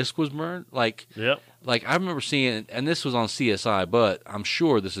where a disc was burned, like. Yep. Like, I remember seeing, and this was on CSI, but I'm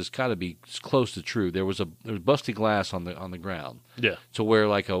sure this has got to be close to true. There was busted glass on the ground, Yeah. to where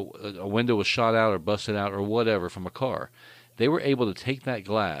like a window was shot out or busted out or whatever from a car. They were able to take that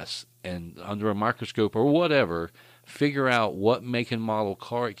glass and under a microscope or whatever, figure out what make and model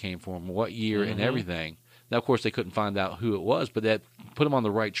car it came from, what year, and everything. Now, of course, they couldn't find out who it was, but that put them on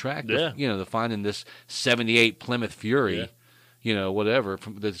the right track. Yeah. To finding this '78 Plymouth Fury. Yeah. You know, whatever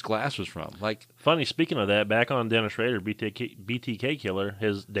this glass was from. Like, Funny, speaking of that, back on Dennis Rader, BTK killer,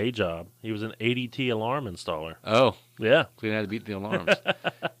 his day job, he was an ADT alarm installer. oh, Yeah. he had to beat the alarms.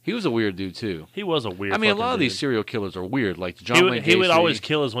 He was a weird dude too. He was a weird I mean, a fucking lot of these dude. serial killers are weird. Like John Wayne He would Gacy. always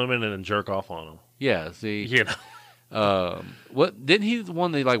kill his women and then jerk off on them. Yeah. See. You know? What didn't he the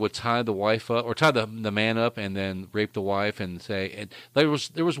one that like would tie the wife up or tie the man up and then rape the wife and say? And there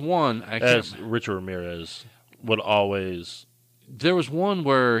was one. I can't As Richard Ramirez would always. There was one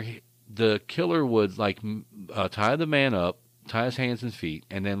where the killer would like tie the man up, tie his hands and feet,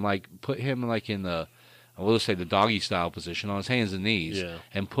 and then like put him like in the, I will say the doggy style position on his hands and knees, Yeah.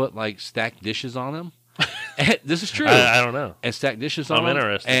 and put like stacked dishes on him. This is true. I don't know. And stacked dishes on I'm him.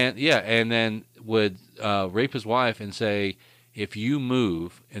 interested. And yeah, and then would rape his wife and say, if you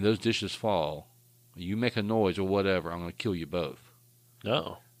move and those dishes fall, you make a noise or whatever, I'm going to kill you both.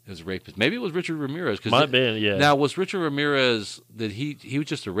 No. As a rapist. Maybe it was Richard Ramirez. Might have been, yeah. Now, was Richard Ramirez, did he was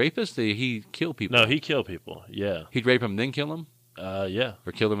just a rapist? Did he kill people? No, he killed people, yeah. He'd rape them, then kill them? Yeah.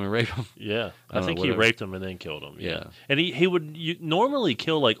 Or kill them and rape them? Yeah. I don't think know, he whatever. raped them and then killed them, Yeah. And he would normally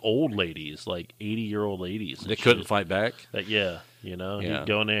kill, like, old ladies, like 80-year-old ladies. and They couldn't shit. fight back? Like, yeah, you know, Yeah. he'd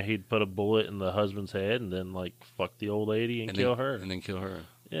go in there, he'd put a bullet in the husband's head and then, like, fuck the old lady and kill her. And then kill her.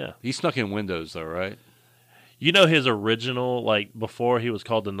 Yeah. He snuck in windows, though, right? You know his original, like, before he was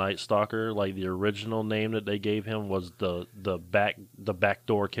called the Night Stalker, like, the original name that they gave him was the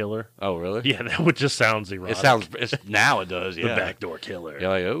backdoor killer. Oh, really? Yeah, that would just sounds erotic. Now it does, yeah. The backdoor killer. Yeah,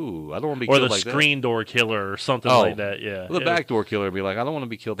 like, oh, I don't want to be Or killed the like that. screen door killer or something Oh. like that, yeah. Well, the backdoor killer would be like, I don't want to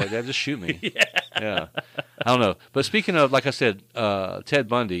be killed like that. Just shoot me. Yeah. I don't know. But speaking of, like I said, Ted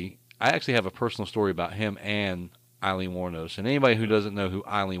Bundy, I actually have a personal story about him and Eileen Wuornos. And anybody who doesn't know who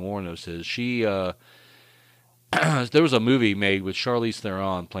Eileen Wuornos is, she, there was a movie made with Charlize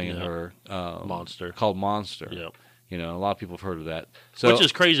Theron playing her. Monster. Called Monster. Yep. You know, a lot of people have heard of that. So, Which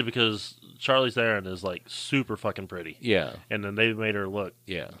is crazy because Charlize Theron is, like, super fucking pretty. yeah, And then they made her look,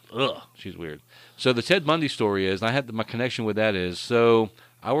 yeah. ugh. She's weird. So the Ted Bundy story is, and I had my connection with that is, so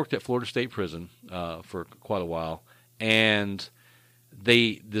I worked at Florida State Prison for quite a while, and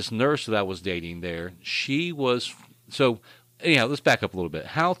this nurse that I was dating there, she was, so anyhow, let's back up a little bit.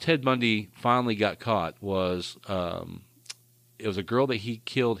 How Ted Bundy finally got caught was, it was a girl that he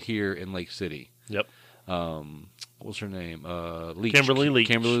killed here in Lake City. Yep. What was her name? Leach. Kimberly Leach.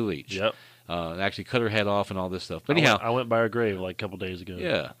 Kimberly Leach. Yep. Actually cut her head off and all this stuff. But anyhow, I went by her grave, like, a couple days ago.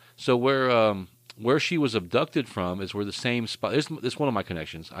 yeah. So where she was abducted from is where the same spot. This is one of my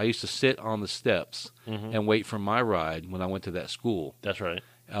connections. I used to sit on the steps and wait for my ride when I went to that school. That's right.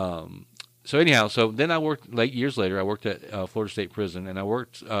 So anyhow, so then I worked years later. I worked at Florida State Prison, and I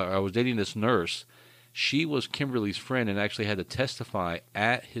was dating this nurse. She was Kimberly's friend and actually had to testify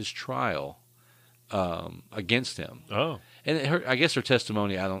at his trial against him. Oh. And I guess her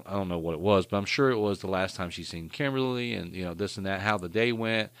testimony, I don't know what it was, but I'm sure it was the last time she seen Kimberly and, you know, this and that, how the day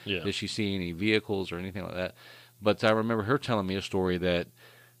went. Yeah. Did she see any vehicles or anything like that? But I remember her telling me a story that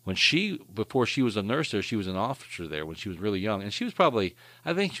before she was a nurse there, she was an officer there when she was really young. And she was probably,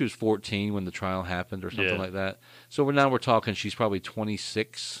 I think she was 14 when the trial happened or something like that. So now we're talking, she's probably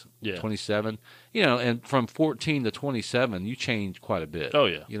 26, 27. You know, and from 14 to 27, you change quite a bit. Oh,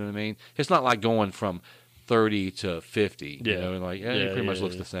 yeah. You know what I mean? It's not like going from 30 to 50. Yeah. You know, like, it pretty much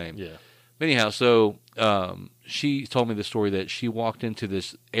looks the same. Yeah. But anyhow, so she told me the story that she walked into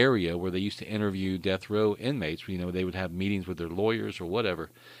this area where they used to interview death row inmates. You know, they would have meetings with their lawyers or whatever.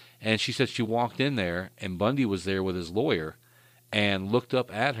 And she said she walked in there, and Bundy was there with his lawyer and looked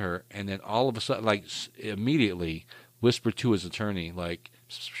up at her, and then all of a sudden, like, immediately whispered to his attorney, like,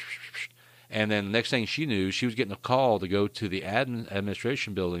 and then the next thing she knew, she was getting a call to go to the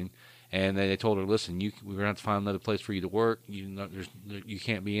administration building. And they told her, listen, we're going to have to find another place for you to work. You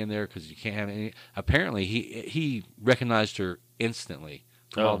can't be in there because you can't have any. Apparently, he recognized her instantly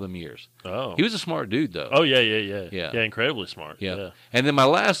from all them years. Oh. He was a smart dude, though. Oh, yeah. Yeah, incredibly smart. Yeah. Yeah. And then my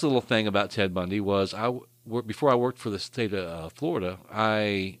last little thing about Ted Bundy was before I worked for the state of Florida,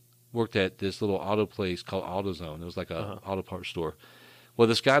 I worked at this little auto place called AutoZone. It was like a auto parts store. Well,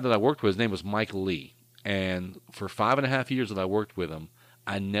 this guy that I worked with, his name was Michael Lee. And for 5.5 years that I worked with him,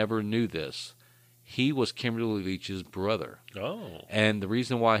 I never knew this. He was Kimberly Leach's brother. Oh. And the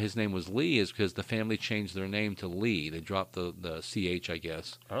reason why his name was Lee is because the family changed their name to Lee. They dropped the CH, I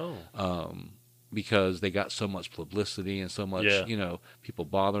guess. Oh. Because they got so much publicity and so much, Yeah. you know, people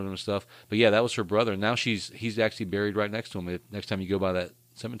bothering them and stuff. But yeah, that was her brother. Now he's actually buried right next to him. Next time you go by that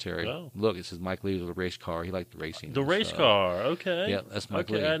cemetery, look, it says Mike Lee with a race car. He liked the racing. The race car, okay. Yeah, that's Mike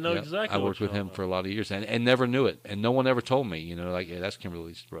Lee. Okay, I know Yeah. exactly. I worked with him for a lot of years and never knew it. And no one ever told me, you know, like, yeah, that's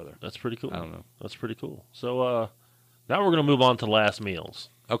Kimberly's brother. That's pretty cool. I don't know. That's pretty cool. So now we're going to move on to last meals.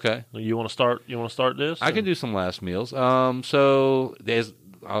 Okay. You want to start this? I can do some last meals. So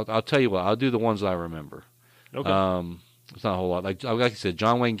I'll tell you what, I'll do the ones I remember. Okay. It's not a whole lot. Like I said,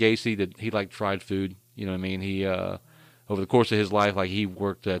 John Wayne Gacy, he liked fried food. You know what I mean? He over the course of his life, like he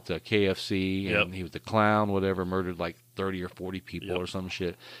worked at KFC and he was the clown, whatever, murdered like 30 or 40 people or some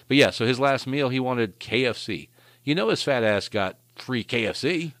shit. But yeah, so his last meal, he wanted KFC. You know, his fat ass got free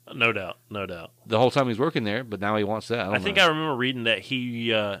KFC. No doubt. The whole time he was working there, but now he wants that. I think I remember reading that he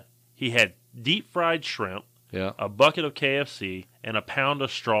had deep fried shrimp, Yeah. a bucket of KFC, and a pound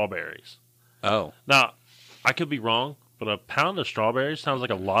of strawberries. Oh. Now, I could be wrong, but a pound of strawberries sounds like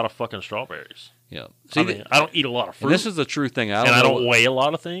a lot of fucking strawberries. Yeah. I don't eat a lot of fruit. And this is the true thing. I don't weigh a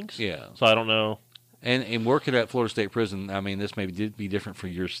lot of things. Yeah. So I don't know. And working at Florida State Prison, I mean, this maybe did be different for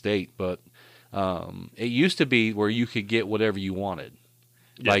your state, but it used to be where you could get whatever you wanted.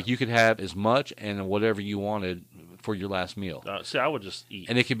 Yeah. Like you could have as much and whatever you wanted for your last meal. See, I would just eat.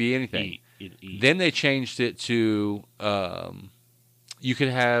 And it could be anything. Eat. Then they changed it to you could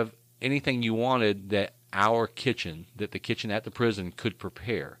have anything you wanted that the kitchen at the prison could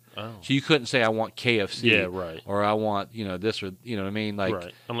prepare. Oh. So you couldn't say I want KFC, yeah, right, or I want this, or you know what I mean, like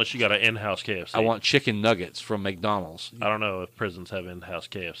right. Unless you got an in-house KFC. I want chicken nuggets from McDonald's. I don't know if prisons have in-house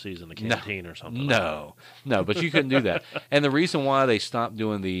KFCs in the canteen or something. No, but you couldn't do that. And the reason why they stopped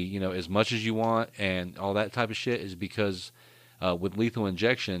doing the as much as you want and all that type of shit is because with lethal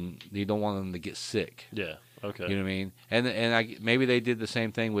injection, you don't want them to get sick. Yeah. Okay. You know what I mean? And maybe they did the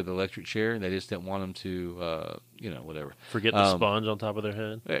same thing with electric chair. They just didn't want them to, whatever. Forget the sponge on top of their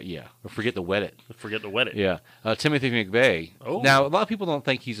head? Yeah. Or forget to wet it. Yeah. Timothy McVeigh. Oh. Now, a lot of people don't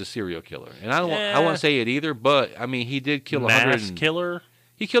think he's a serial killer. And I won't say it either, but, I mean, he did kill killer?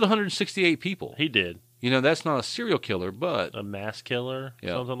 He killed 168 people. He did. That's not a serial killer, but... A mass killer?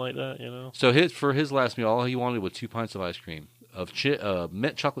 Yeah. Something like that, So for his last meal, all he wanted was 2 pints of ice cream, of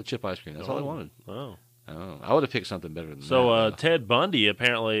mint chocolate chip ice cream. That's all he wanted. Oh. I would have picked something better than that. So Ted Bundy,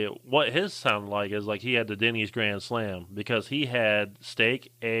 apparently, what his sounded like is like he had the Denny's Grand Slam because he had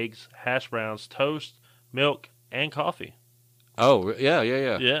steak, eggs, hash browns, toast, milk, and coffee. Oh, yeah.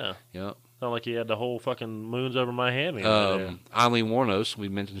 Yeah. Sounded like he had the whole fucking moons over my hammy. Eileen Wuornos, we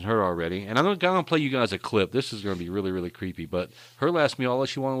mentioned her already. And I'm going to play you guys a clip. This is going to be really, really creepy. But her last meal, all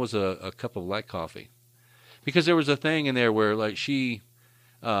she wanted was a cup of light coffee. Because there was a thing in there where, like, she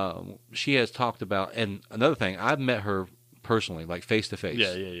has talked about, and another thing, I've met her personally, like face to face.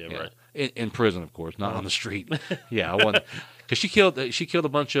 Yeah, right. In prison, of course, not on the street. I want because she killed a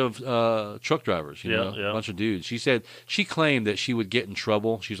bunch of truck drivers, a bunch of dudes. She said she claimed that she would get in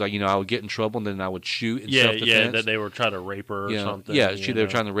trouble. She's like, I would get in trouble and then I would shoot in self-defense. Yeah, that they were trying to rape her or something. Yeah, they were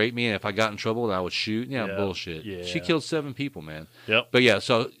trying to rape me, and if I got in trouble, then I would shoot. Bullshit. Yeah. She killed 7 people, man. Yep. But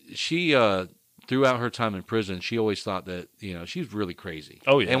so she. Throughout her time in prison, she always thought that she's really crazy.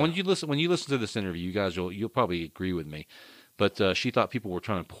 Oh yeah. And when you listen to this interview, you guys you'll probably agree with me, but she thought people were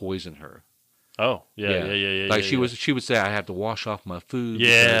trying to poison her. Oh yeah. Like she would say, I have to wash off my food.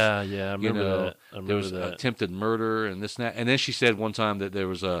 Yeah, I remember that. There was attempted murder and this and that. And then she said one time that there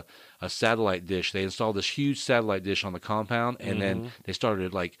was a satellite dish. They installed this huge satellite dish on the compound, and then they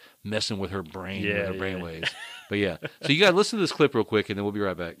started like messing with her brain, with her brain waves. But so you got to listen to this clip real quick, and then we'll be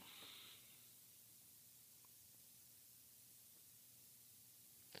right back.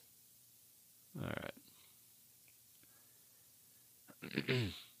 All right.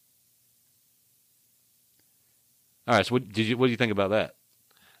 All right. So, what do you think about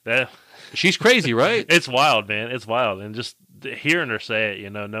that? She's crazy, right? It's wild, man. It's wild, and just hearing her say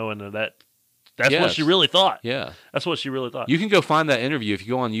it, knowing that's what she really thought. Yeah, that's what she really thought. You can go find that interview if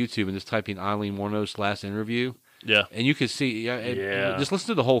you go on YouTube and just type in Eileen Wuornos' last interview. Yeah, and you can see. Just listen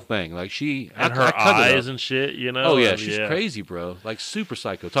to the whole thing. Like her eyes and shit. Oh yeah, she's crazy, bro. Like super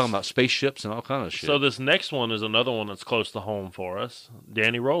psycho. Talking about spaceships and all kind of shit. So this next one is another one that's close to home for us.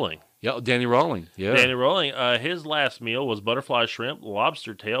 Danny Rolling. Yeah, Danny Rolling. Yeah, Danny Rolling. His last meal was butterfly shrimp,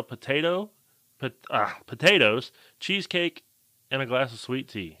 lobster tail, potatoes, cheesecake, and a glass of sweet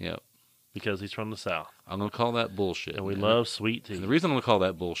tea. Yep. Because he's from the South. I'm going to call that bullshit. And we love sweet tea. And the reason I'm going to call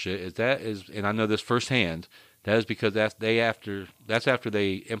that bullshit is, and I know this firsthand, that is because that's after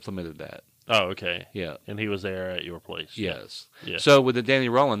they implemented that. Oh, okay. Yeah. And he was there at your place. Yes. Yeah. So with the Danny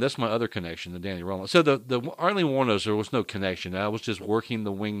Rolling, that's my other connection, the Danny Rolling. So the Arlene Wuornos, there was no connection. I was just working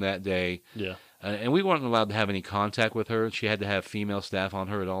the wing that day. Yeah. And we weren't allowed to have any contact with her. She had to have female staff on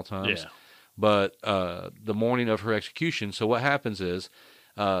her at all times. Yeah. But the morning of her execution, so what happens is,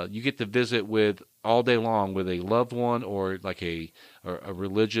 you get to visit with all day long with a loved one or like a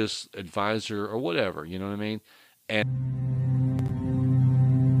religious advisor or whatever, you know what I mean? And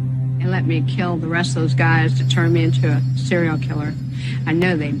let me kill the rest of those guys to turn me into a serial killer. I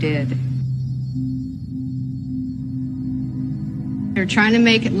know they did. They're trying to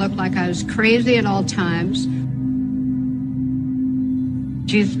make it look like I was crazy at all times.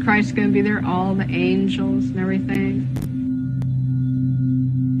 Jesus Christ is going to be there, all the angels and everything.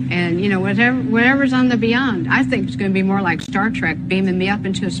 And, whatever's on the beyond. I think it's going to be more like Star Trek, beaming me up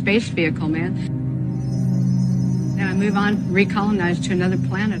into a space vehicle, man. And I move on, recolonize to another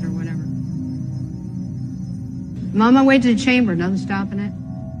planet or whatever. I'm on my way to the chamber, nothing stopping it.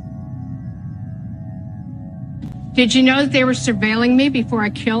 Did you know that they were surveilling me before I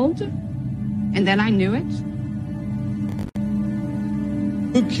killed? And then I knew it?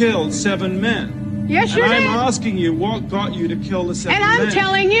 Who killed 7 men? Yes, you and did. I'm asking you, what got you to kill the 7 And I'm men?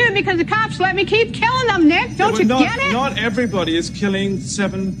 telling you because the cops let me keep killing them, Nick. Don't you get it? Not everybody is killing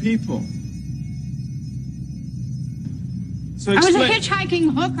 7 people. So I was a explain.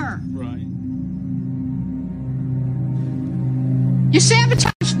 hitchhiking hooker. Right. You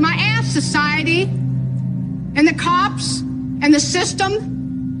sabotaged my ass society and the cops and the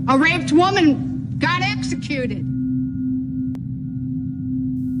system. A raped woman got executed.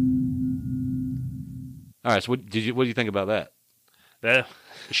 All right. So what do you think about that? That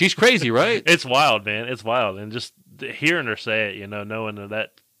She's crazy, right? it's wild, man. It's wild, and just hearing her say it, knowing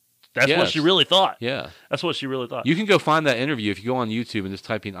that's what she really thought. Yeah. That's what she really thought. You can go find that interview if you go on YouTube and just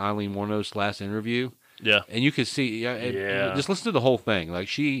type in Eileen Wuornos last interview. Yeah. And you can see, just listen to the whole thing. Like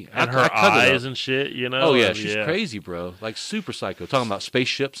and her eyes and shit, Oh yeah, she's crazy, bro. Like super psycho. Talking about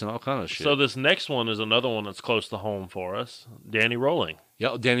spaceships and all kind of shit. So this next one is another one that's close to home for us. Danny Rolling.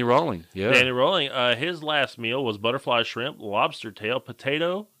 Yeah, Danny Rolling. Yeah. Danny Rolling. His last meal was butterfly shrimp, lobster tail,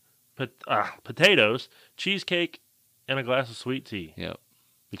 potatoes, cheesecake, and a glass of sweet tea. Yep.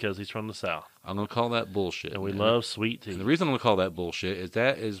 Because he's from the South. I'm gonna call that bullshit. And we love sweet tea. And the reason I'm gonna call that bullshit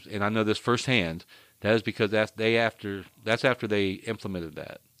is and I know this firsthand. That is because that's after they implemented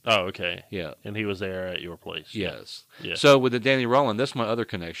that. Oh, okay. Yeah. And he was there at your place. Yes. Yeah. So with the Danny Rolling, that's my other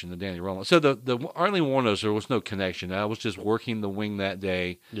connection, the Danny Rolling. So the Arlene Wuornos, there was no connection. I was just working the wing that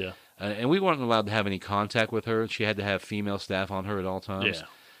day. Yeah. And we weren't allowed to have any contact with her. She had to have female staff on her at all times. Yeah.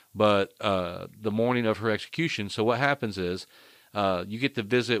 But the morning of her execution, so what happens is you get to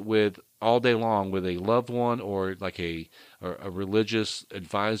visit with all day long with a loved one or like a religious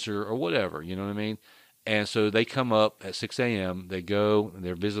advisor or whatever, you know what I mean? And so they come up at 6 a.m., they go and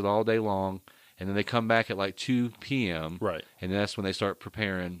they visit all day long, and then they come back at like 2 p.m. Right. And that's when they start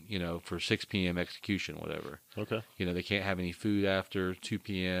preparing, for 6 p.m. execution, whatever. Okay. They can't have any food after 2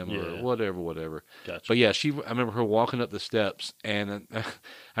 p.m. or whatever. Gotcha. But yeah, I remember her walking up the steps, and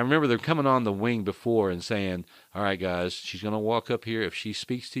I remember them coming on the wing before and saying, all right, guys, she's going to walk up here. If she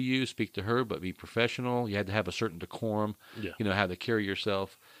speaks to you, speak to her, but be professional. You had to have a certain decorum, how to carry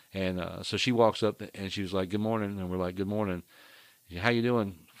yourself. And so she walks up, and she was like, good morning. And we're like, good morning. How you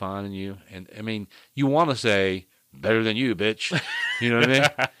doing? Fine, and you? And, I mean, you want to say, better than you, bitch. You know what I mean?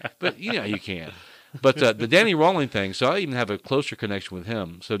 But, you can't. But the Danny Rolling thing, so I even have a closer connection with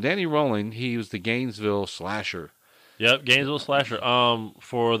him. So Danny Rolling, he was the Gainesville slasher. Yep, Gainesville slasher.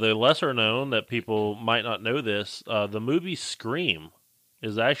 For the lesser known that people might not know this, the movie Scream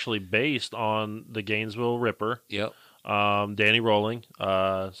is actually based on the Gainesville Ripper. Yep. Danny Rolling.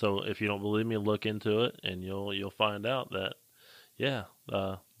 So if you don't believe me, look into it, and you'll find out that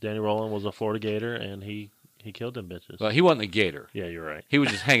Danny Rolling was a Florida Gator, and he killed them bitches. Well, he wasn't a Gator. Yeah, you're right. He was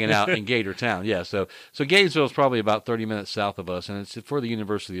just hanging out in Gator Town. Yeah, so Gainesville is probably about 30 minutes south of us, and it's for the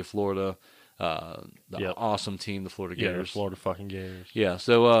University of Florida. Awesome team, the Florida Gators. Yeah, Florida fucking Gators. Yeah,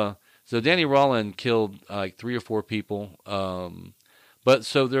 so Danny Rolling killed like 3 or 4 people. But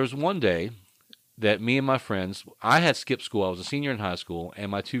so there was one day that me and my friends, I had skipped school. I was a senior in high school, and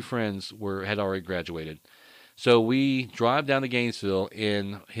my 2 friends had already graduated. So we drive down to Gainesville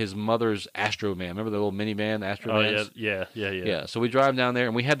in his mother's Astro van. Remember the little minivan, Astro vans? Oh, yeah. Yeah, so we drive down there,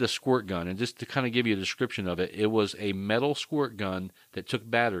 and we had the squirt gun. And just to kind of give you a description of it, it was a metal squirt gun that took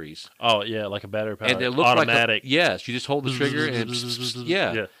batteries. Oh, yeah, like a battery powered. And it looked automatic. Yes, you just hold the trigger, and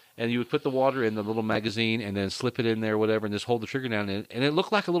yeah. And you would put the water in the little magazine and then slip it in there, whatever, and just hold the trigger down. And it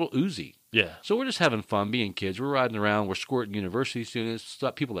looked like a little Uzi. Yeah. So we're just having fun, being kids. We're riding around. We're squirting university students,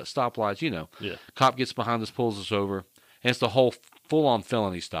 people at stoplights, Yeah. Cop gets behind us, pulls us over. And it's the whole full-on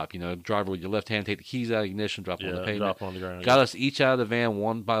felony stop. Driver with your left hand, take the keys out of the ignition, drop on the pavement. Drop on the ground. Got us each out of the van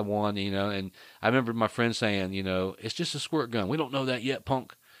one by one, and I remember my friend saying, it's just a squirt gun. We don't know that yet,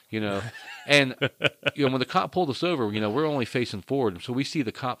 punk. And when the cop pulled us over, we're only facing forward, so we see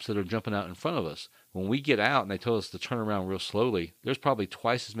the cops that are jumping out in front of us. When we get out and they told us to turn around real slowly, there's probably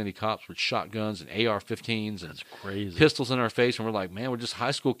twice as many cops with shotguns and AR-15s and crazy pistols in our face, and we're like, man, we're just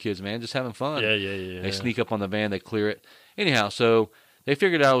high school kids, man, just having fun. Yeah. They sneak up on the van, they clear it. Anyhow, so they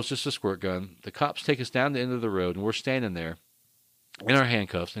figured out it was just a squirt gun. The cops take us down the end of the road, and we're standing there in our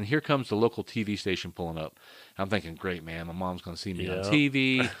handcuffs, and here comes the local TV station pulling up. I'm thinking, great, man, my mom's going to see me on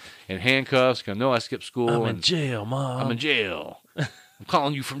TV in handcuffs, going to know I skipped school. I'm in jail, Mom. I'm in jail. I'm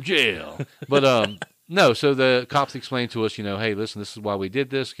calling you from jail. But no, so the cops explained to us, hey, listen, this is why we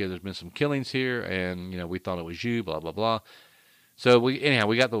did this, because there's been some killings here, and, we thought it was you, blah, blah, blah. So we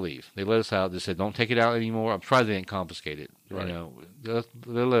got to leave. They let us out. They said, don't take it out anymore. I'm surprised they didn't confiscate it. Right. They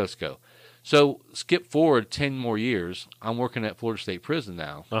let us go. So skip forward 10 more years. I'm working at Florida State Prison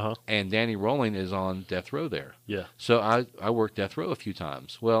now, and Danny Rolling is on death row there. Yeah. So I worked death row a few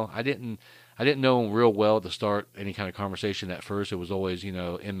times. Well, I didn't know him real well to start any kind of conversation at first. It was always,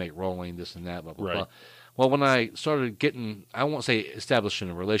 inmate Rolling, this and that, blah, blah, blah. Well, when I started getting, I won't say establishing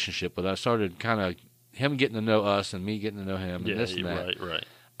a relationship, but I started kind of him getting to know us and me getting to know him and this and that. Right.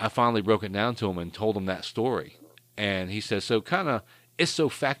 I finally broke it down to him and told him that story. And he says, so kind of, it's so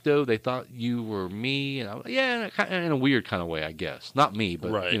facto, they thought you were me. And I was, yeah, in a weird kind of way, I guess. Not me,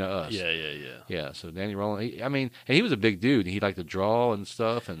 but, us. Yeah, so Danny Rolling, and he was a big dude. He liked to draw and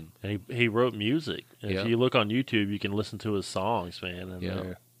stuff. And he wrote music. And if you look on YouTube, you can listen to his songs, man.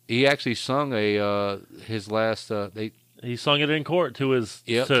 And he actually sung his last, he sung it in court to his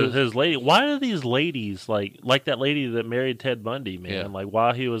his lady. Why are these ladies like that lady that married Ted Bundy, man? Yeah. Like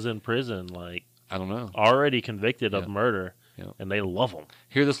while he was in prison, I don't know, already convicted of murder, and they love him.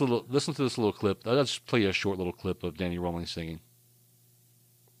 Listen to this little clip. I'll just play a short little clip of Danny Rolling singing.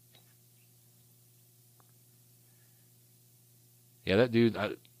 Yeah, that dude,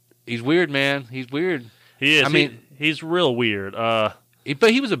 he's weird, man. He's weird. He is. He's real weird.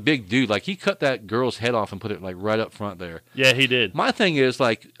 But he was a big dude. Like, he cut that girl's head off and put it, right up front there. Yeah, he did. My thing is,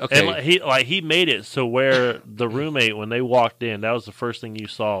 okay. And he made it so where the roommate, when they walked in, that was the first thing you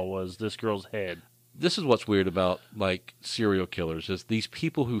saw was this girl's head. This is what's weird about, serial killers, is these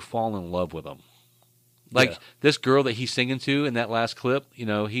people who fall in love with them. This girl that he's singing to in that last clip, he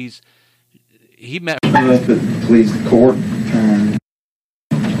met her. Please, the court.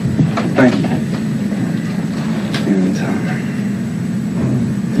 Thank you. And,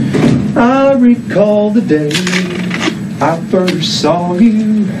 I recall the day I first saw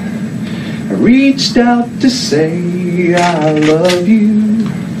you. I reached out to say I love you,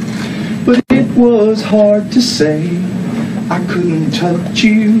 but it was hard to say. I couldn't touch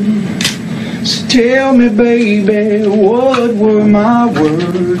you. So tell me, baby, what were my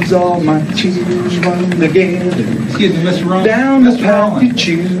words? All my tears run together. Excuse me, Mr. Rollins. Down the path you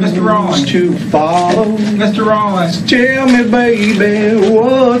choose Mr. Rollins. to follow. Mr. Rollins. So tell me, baby,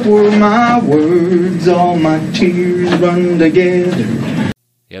 what were my words? All my tears run together.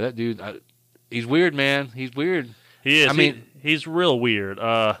 Yeah, that dude, he's weird, man. He's weird. He is. He's real weird.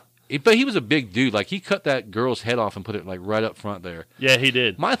 But he was a big dude. He cut that girl's head off and put it right up front there. Yeah, he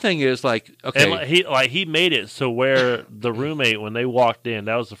did. My thing is okay. And he made it so where the roommate, when they walked in,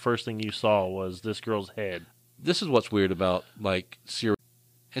 that was the first thing you saw was this girl's head. This is what's weird about serial.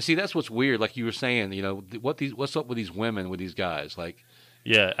 And see, that's what's weird. Like you were saying, what's up with these women, with these guys?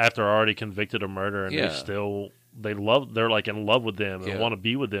 After already convicted of murder, and they're in love with them and want to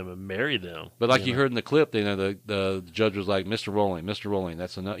be with them and marry them. But you heard in the clip, the judge was like, Mr. Rolling,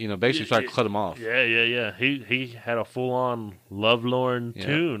 that's enough. Basically tried to cut him off. Yeah. He had a full on lovelorn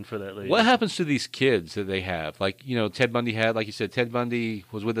tune for that lady. What happens to these kids that they have? Ted Bundy had, like you said, Ted Bundy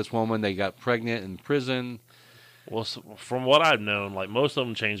was with this woman. They got pregnant in prison. Well, from what I've known, most of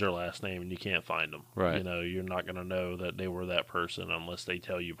them change their last name and you can't find them. Right. You're not going to know that they were that person unless they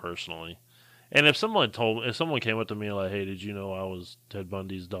tell you personally. And if someone came up to me hey, did you know I was Ted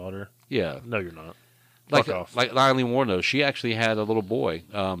Bundy's daughter? Yeah. No, you're not. Fuck off. Like Eileen Warren, she actually had a little boy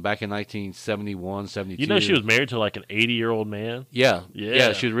back in 1971, 72. She was married to an 80-year-old man? Yeah.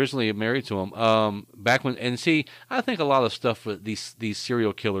 She was originally married to him. Back when, and see, I think a lot of stuff with these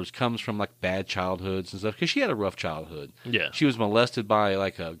serial killers comes from bad childhoods and stuff, because she had a rough childhood. Yeah. She was molested by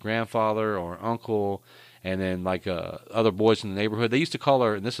a grandfather or uncle. And then other boys in the neighborhood, they used to call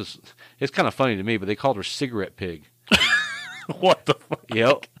her, and it's kind of funny to me, but they called her Cigarette Pig. What the fuck?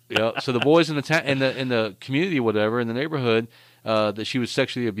 Yep. So the boys in the town, in the community, or whatever, in the neighborhood that she was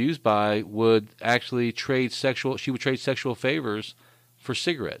sexually abused by, would actually trade sexual favors for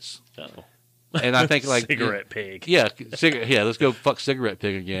cigarettes. Oh. And I think Cigarette Pig. Yeah, let's go fuck Cigarette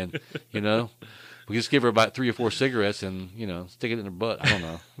Pig again. We just give her about 3 or 4 cigarettes and, stick it in her butt. I don't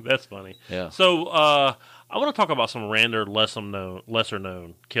know. That's funny. Yeah. So, I want to talk about some random, lesser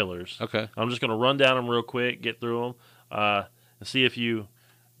known killers. Okay. I'm just going to run down them real quick, get through them, and see if you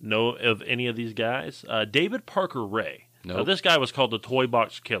know of any of these guys. David Parker Ray. Nope. Now, this guy was called the Toy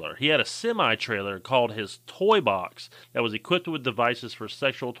Box Killer. He had a semi-trailer called his Toy Box that was equipped with devices for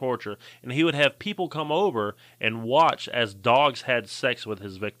sexual torture, and he would have people come over and watch as dogs had sex with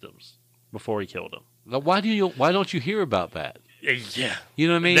his victims before he killed them. Now, why don't you hear about that? Yeah. You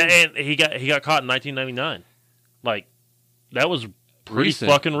know what I mean? And he got caught in 1999. That was pretty recent.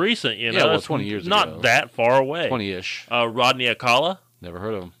 Fucking recent, Yeah, well, 20 years not ago. Not that far away. 20-ish. Rodney Akala. Never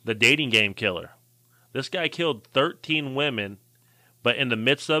heard of him. The dating game killer. This guy killed 13 women, but in the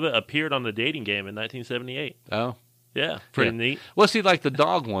midst of it appeared on the dating game in 1978. Oh. Yeah, pretty Yeah. neat. Well, see, like the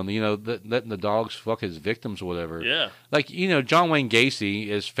dog one, letting the dogs fuck his victims or whatever. Yeah. Like, John Wayne Gacy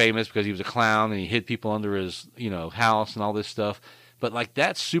is famous because he was a clown and he hid people under his, house and all this stuff. But, like,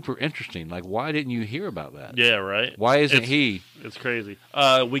 that's super interesting. Like, why didn't you hear about that? Yeah, right. Why isn't he? It's crazy.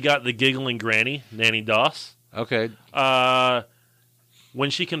 We got the giggling granny, Nanny Doss. Okay. When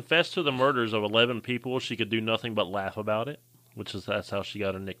she confessed to the murders of 11 people, she could do nothing but laugh about it, that's how she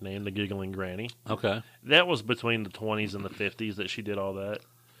got her nickname, the giggling granny. Okay. That was between the 20s and the 50s that she did all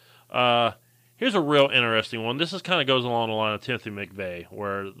that. Here's a real interesting one. This kind of goes along the line of Timothy McVeigh,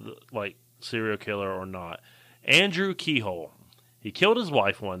 where, like, serial killer or not. Andrew Keyhole. He killed his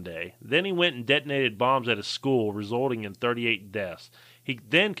wife one day. Then he went and detonated bombs at his school, resulting in 38 deaths. He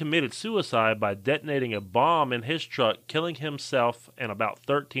then committed suicide by detonating a bomb in his truck, killing himself and about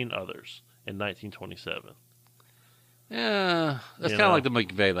 13 others in 1927. Yeah, that's kind of like the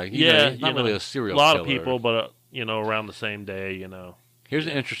McVeigh. Like, he's not really a serial killer. A lot killer. of people, but, around the same day, Here's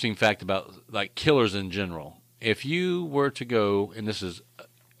an interesting fact about, like, killers in general. If you were to go, and this is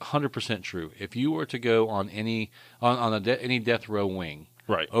 100% true, if you were to go on any death row wing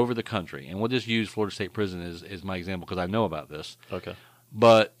over the country, and we'll just use Florida State Prison as my example because I know about this. Okay.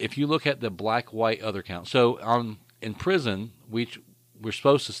 But if you look at the black-white other count, so in prison, we're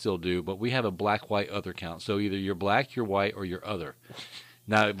supposed to still do, but we have a black-white other count. So either you're black, you're white, or you're other.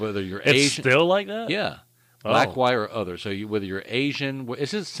 Now, whether you're Asian... It's still like that? Yeah. Black, white, or other. So whether you're Asian...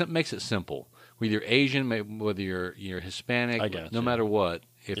 It makes it simple. Whether you're Asian, whether you're Hispanic, no matter what,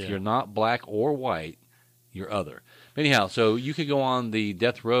 if you're not black or white, you're other. Anyhow, so you could go on the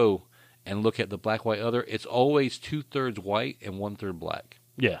death row and look at the black, white, other. It's always 2/3 white and 1/3 black.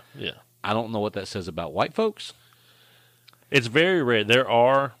 Yeah. I don't know what that says about white folks. It's very rare. There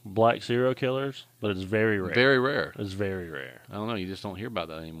are black serial killers, but it's very rare. Very rare. It's very rare. I don't know. You just don't hear about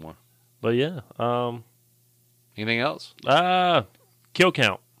that anymore. But yeah. Anything else? Kill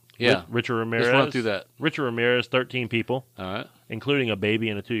count. Yeah. Richard Ramirez. Let's run through that. Richard Ramirez, 13 people. All right. Including a baby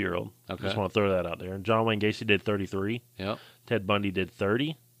and a 2-year-old. Okay. Just want to throw that out there. And John Wayne Gacy did 33. Yep. Ted Bundy did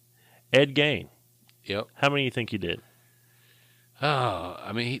 30. Ed Gein. Yep. How many do you think he did? Oh,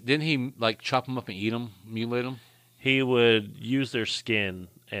 I mean, didn't he like chop them up and eat them, mutilate them? He would use their skin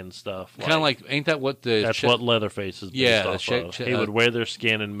and stuff. Kind of like, ain't that what the... That's what Leatherface is based off of. He would wear their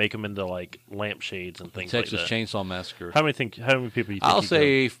skin and make them into, like, lampshades and things like that. Texas Chainsaw Massacre. How many people do you think I'll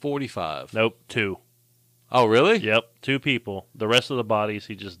say 45. Nope, 2. Oh, really? Yep, 2 people. The rest of the bodies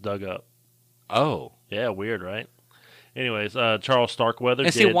he just dug up. Oh. Yeah, weird, right? Anyways, Charles Starkweather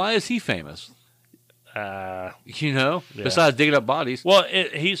And see, why is he famous? Besides digging up bodies. Well,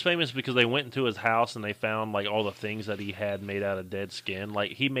 he's famous because they went into his house and they found like all the things that he had made out of dead skin.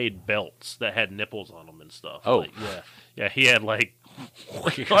 Like he made belts that had nipples on them and stuff. Oh, like, yeah. He had like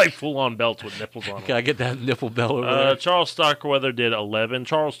like full on belts with nipples on them. Can I get that nipple belt over there? Charles Starkweather did 11.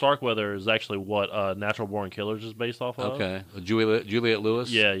 Charles Starkweather is actually what Natural Born Killers is based off of. Okay, Juliette Lewis.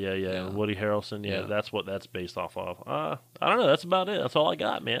 Yeah. Woody Harrelson. Yeah, that's what that's based off of. I don't know. That's about it. That's all I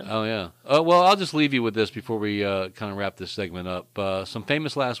got, man. Oh yeah. Well, I'll just leave you with this before we kind of wrap this segment up. Some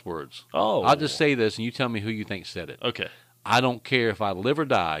famous last words. Oh. I'll just say this, and you tell me who you think said it. Okay. I don't care if I live or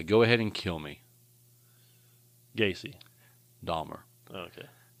die. Go ahead and kill me. Gacy. Dahmer. Okay.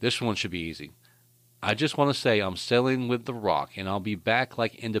 This one should be easy. I just want to say I'm sailing with The Rock, and I'll be back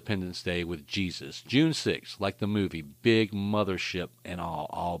like Independence Day with Jesus. June 6th, like the movie, big mothership, and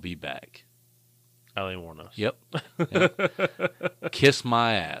I'll be back. Alain Warnos. Yep. Kiss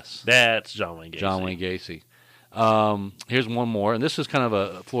my ass. That's John Wayne Gacy. John Wayne Gacy. Here's one more, and this is kind of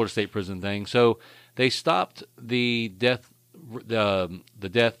a Florida State Prison thing. So they stopped the death,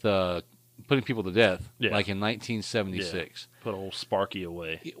 putting people to death, like in 1976. Put old Sparky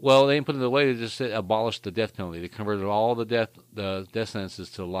away. Well, they didn't put it away. They just abolished the death penalty. They converted all the death sentences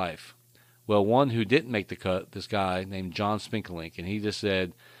to life. Well, one who didn't make the cut, this guy named John Spinkelink, and he just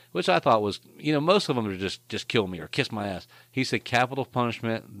said, which I thought was, most of them are just kill me or kiss my ass. He said capital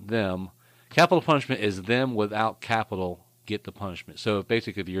punishment is them without capital get the punishment. So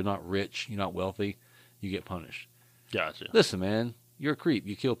basically, if you're not rich, you're not wealthy, you get punished. Gotcha. Listen, man, you're a creep.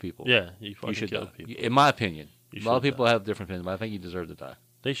 You kill people. Yeah, you should kill die. people. In my opinion. A lot of people have different opinions, but I think you deserve to die.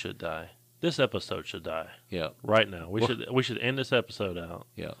 They should die. This episode should die. Yeah. Right now. We should end this episode out.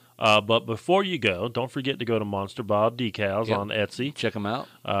 Yeah. But before you go, don't forget to go to Monster Bob Decals on Etsy. Check them out.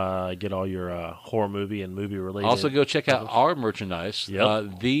 Get all your horror movie and movie related. Also go check out our merchandise.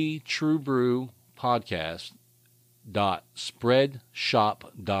 Yep. The True Brew Podcast.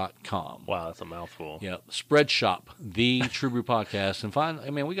 .spreadshop.com. Wow, that's a mouthful. Yeah, Spreadshop, the True Brew Podcast, and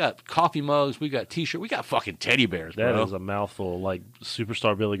we got coffee mugs, we got T-shirts, we got fucking teddy bears. That bro. is a mouthful, like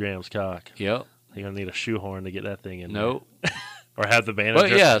Superstar Billy Graham's cock. Yep. You're gonna need a shoehorn to get that thing in. No. Or have the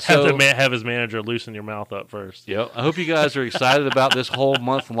manager have his manager loosen your mouth up first. Yep. I hope you guys are excited about this whole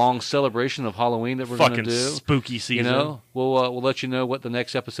month-long celebration of Halloween that we're going to do. Spooky season. You know, we'll let you know what the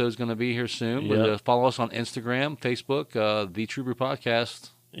next episode is going to be here soon. Yep. But follow us on Instagram, Facebook, the True Brew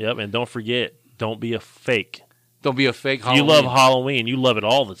Podcast. Yep, and don't forget, don't be a fake. Don't be a fake Halloween. You love Halloween. You love it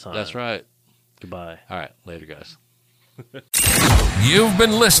all the time. That's right. Goodbye. All right. Later, guys. You've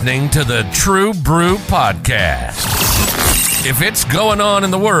been listening to the True Brew Podcast. If it's going on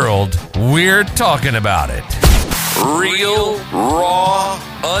in the world, we're talking about it. Real, raw,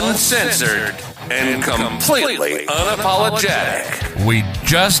 uncensored, and completely unapologetic. We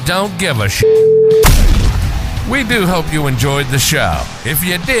just don't give a shit. We do hope you enjoyed the show. If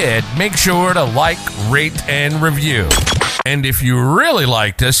you did, make sure to like, rate, and review. And if you really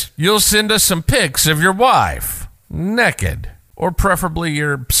liked us, you'll send us some pics of your wife, naked, or preferably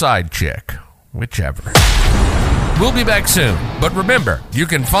your side chick, whichever. We'll be back soon, but remember, you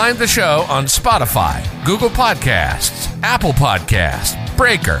can find the show on Spotify, Google Podcasts, Apple Podcasts,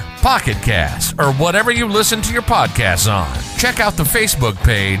 Breaker, Pocket Casts, or whatever you listen to your podcasts on. Check out the Facebook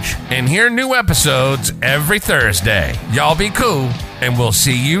page and hear new episodes every Thursday. Y'all be cool, and we'll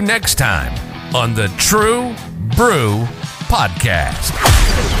see you next time on the True Brew Podcast.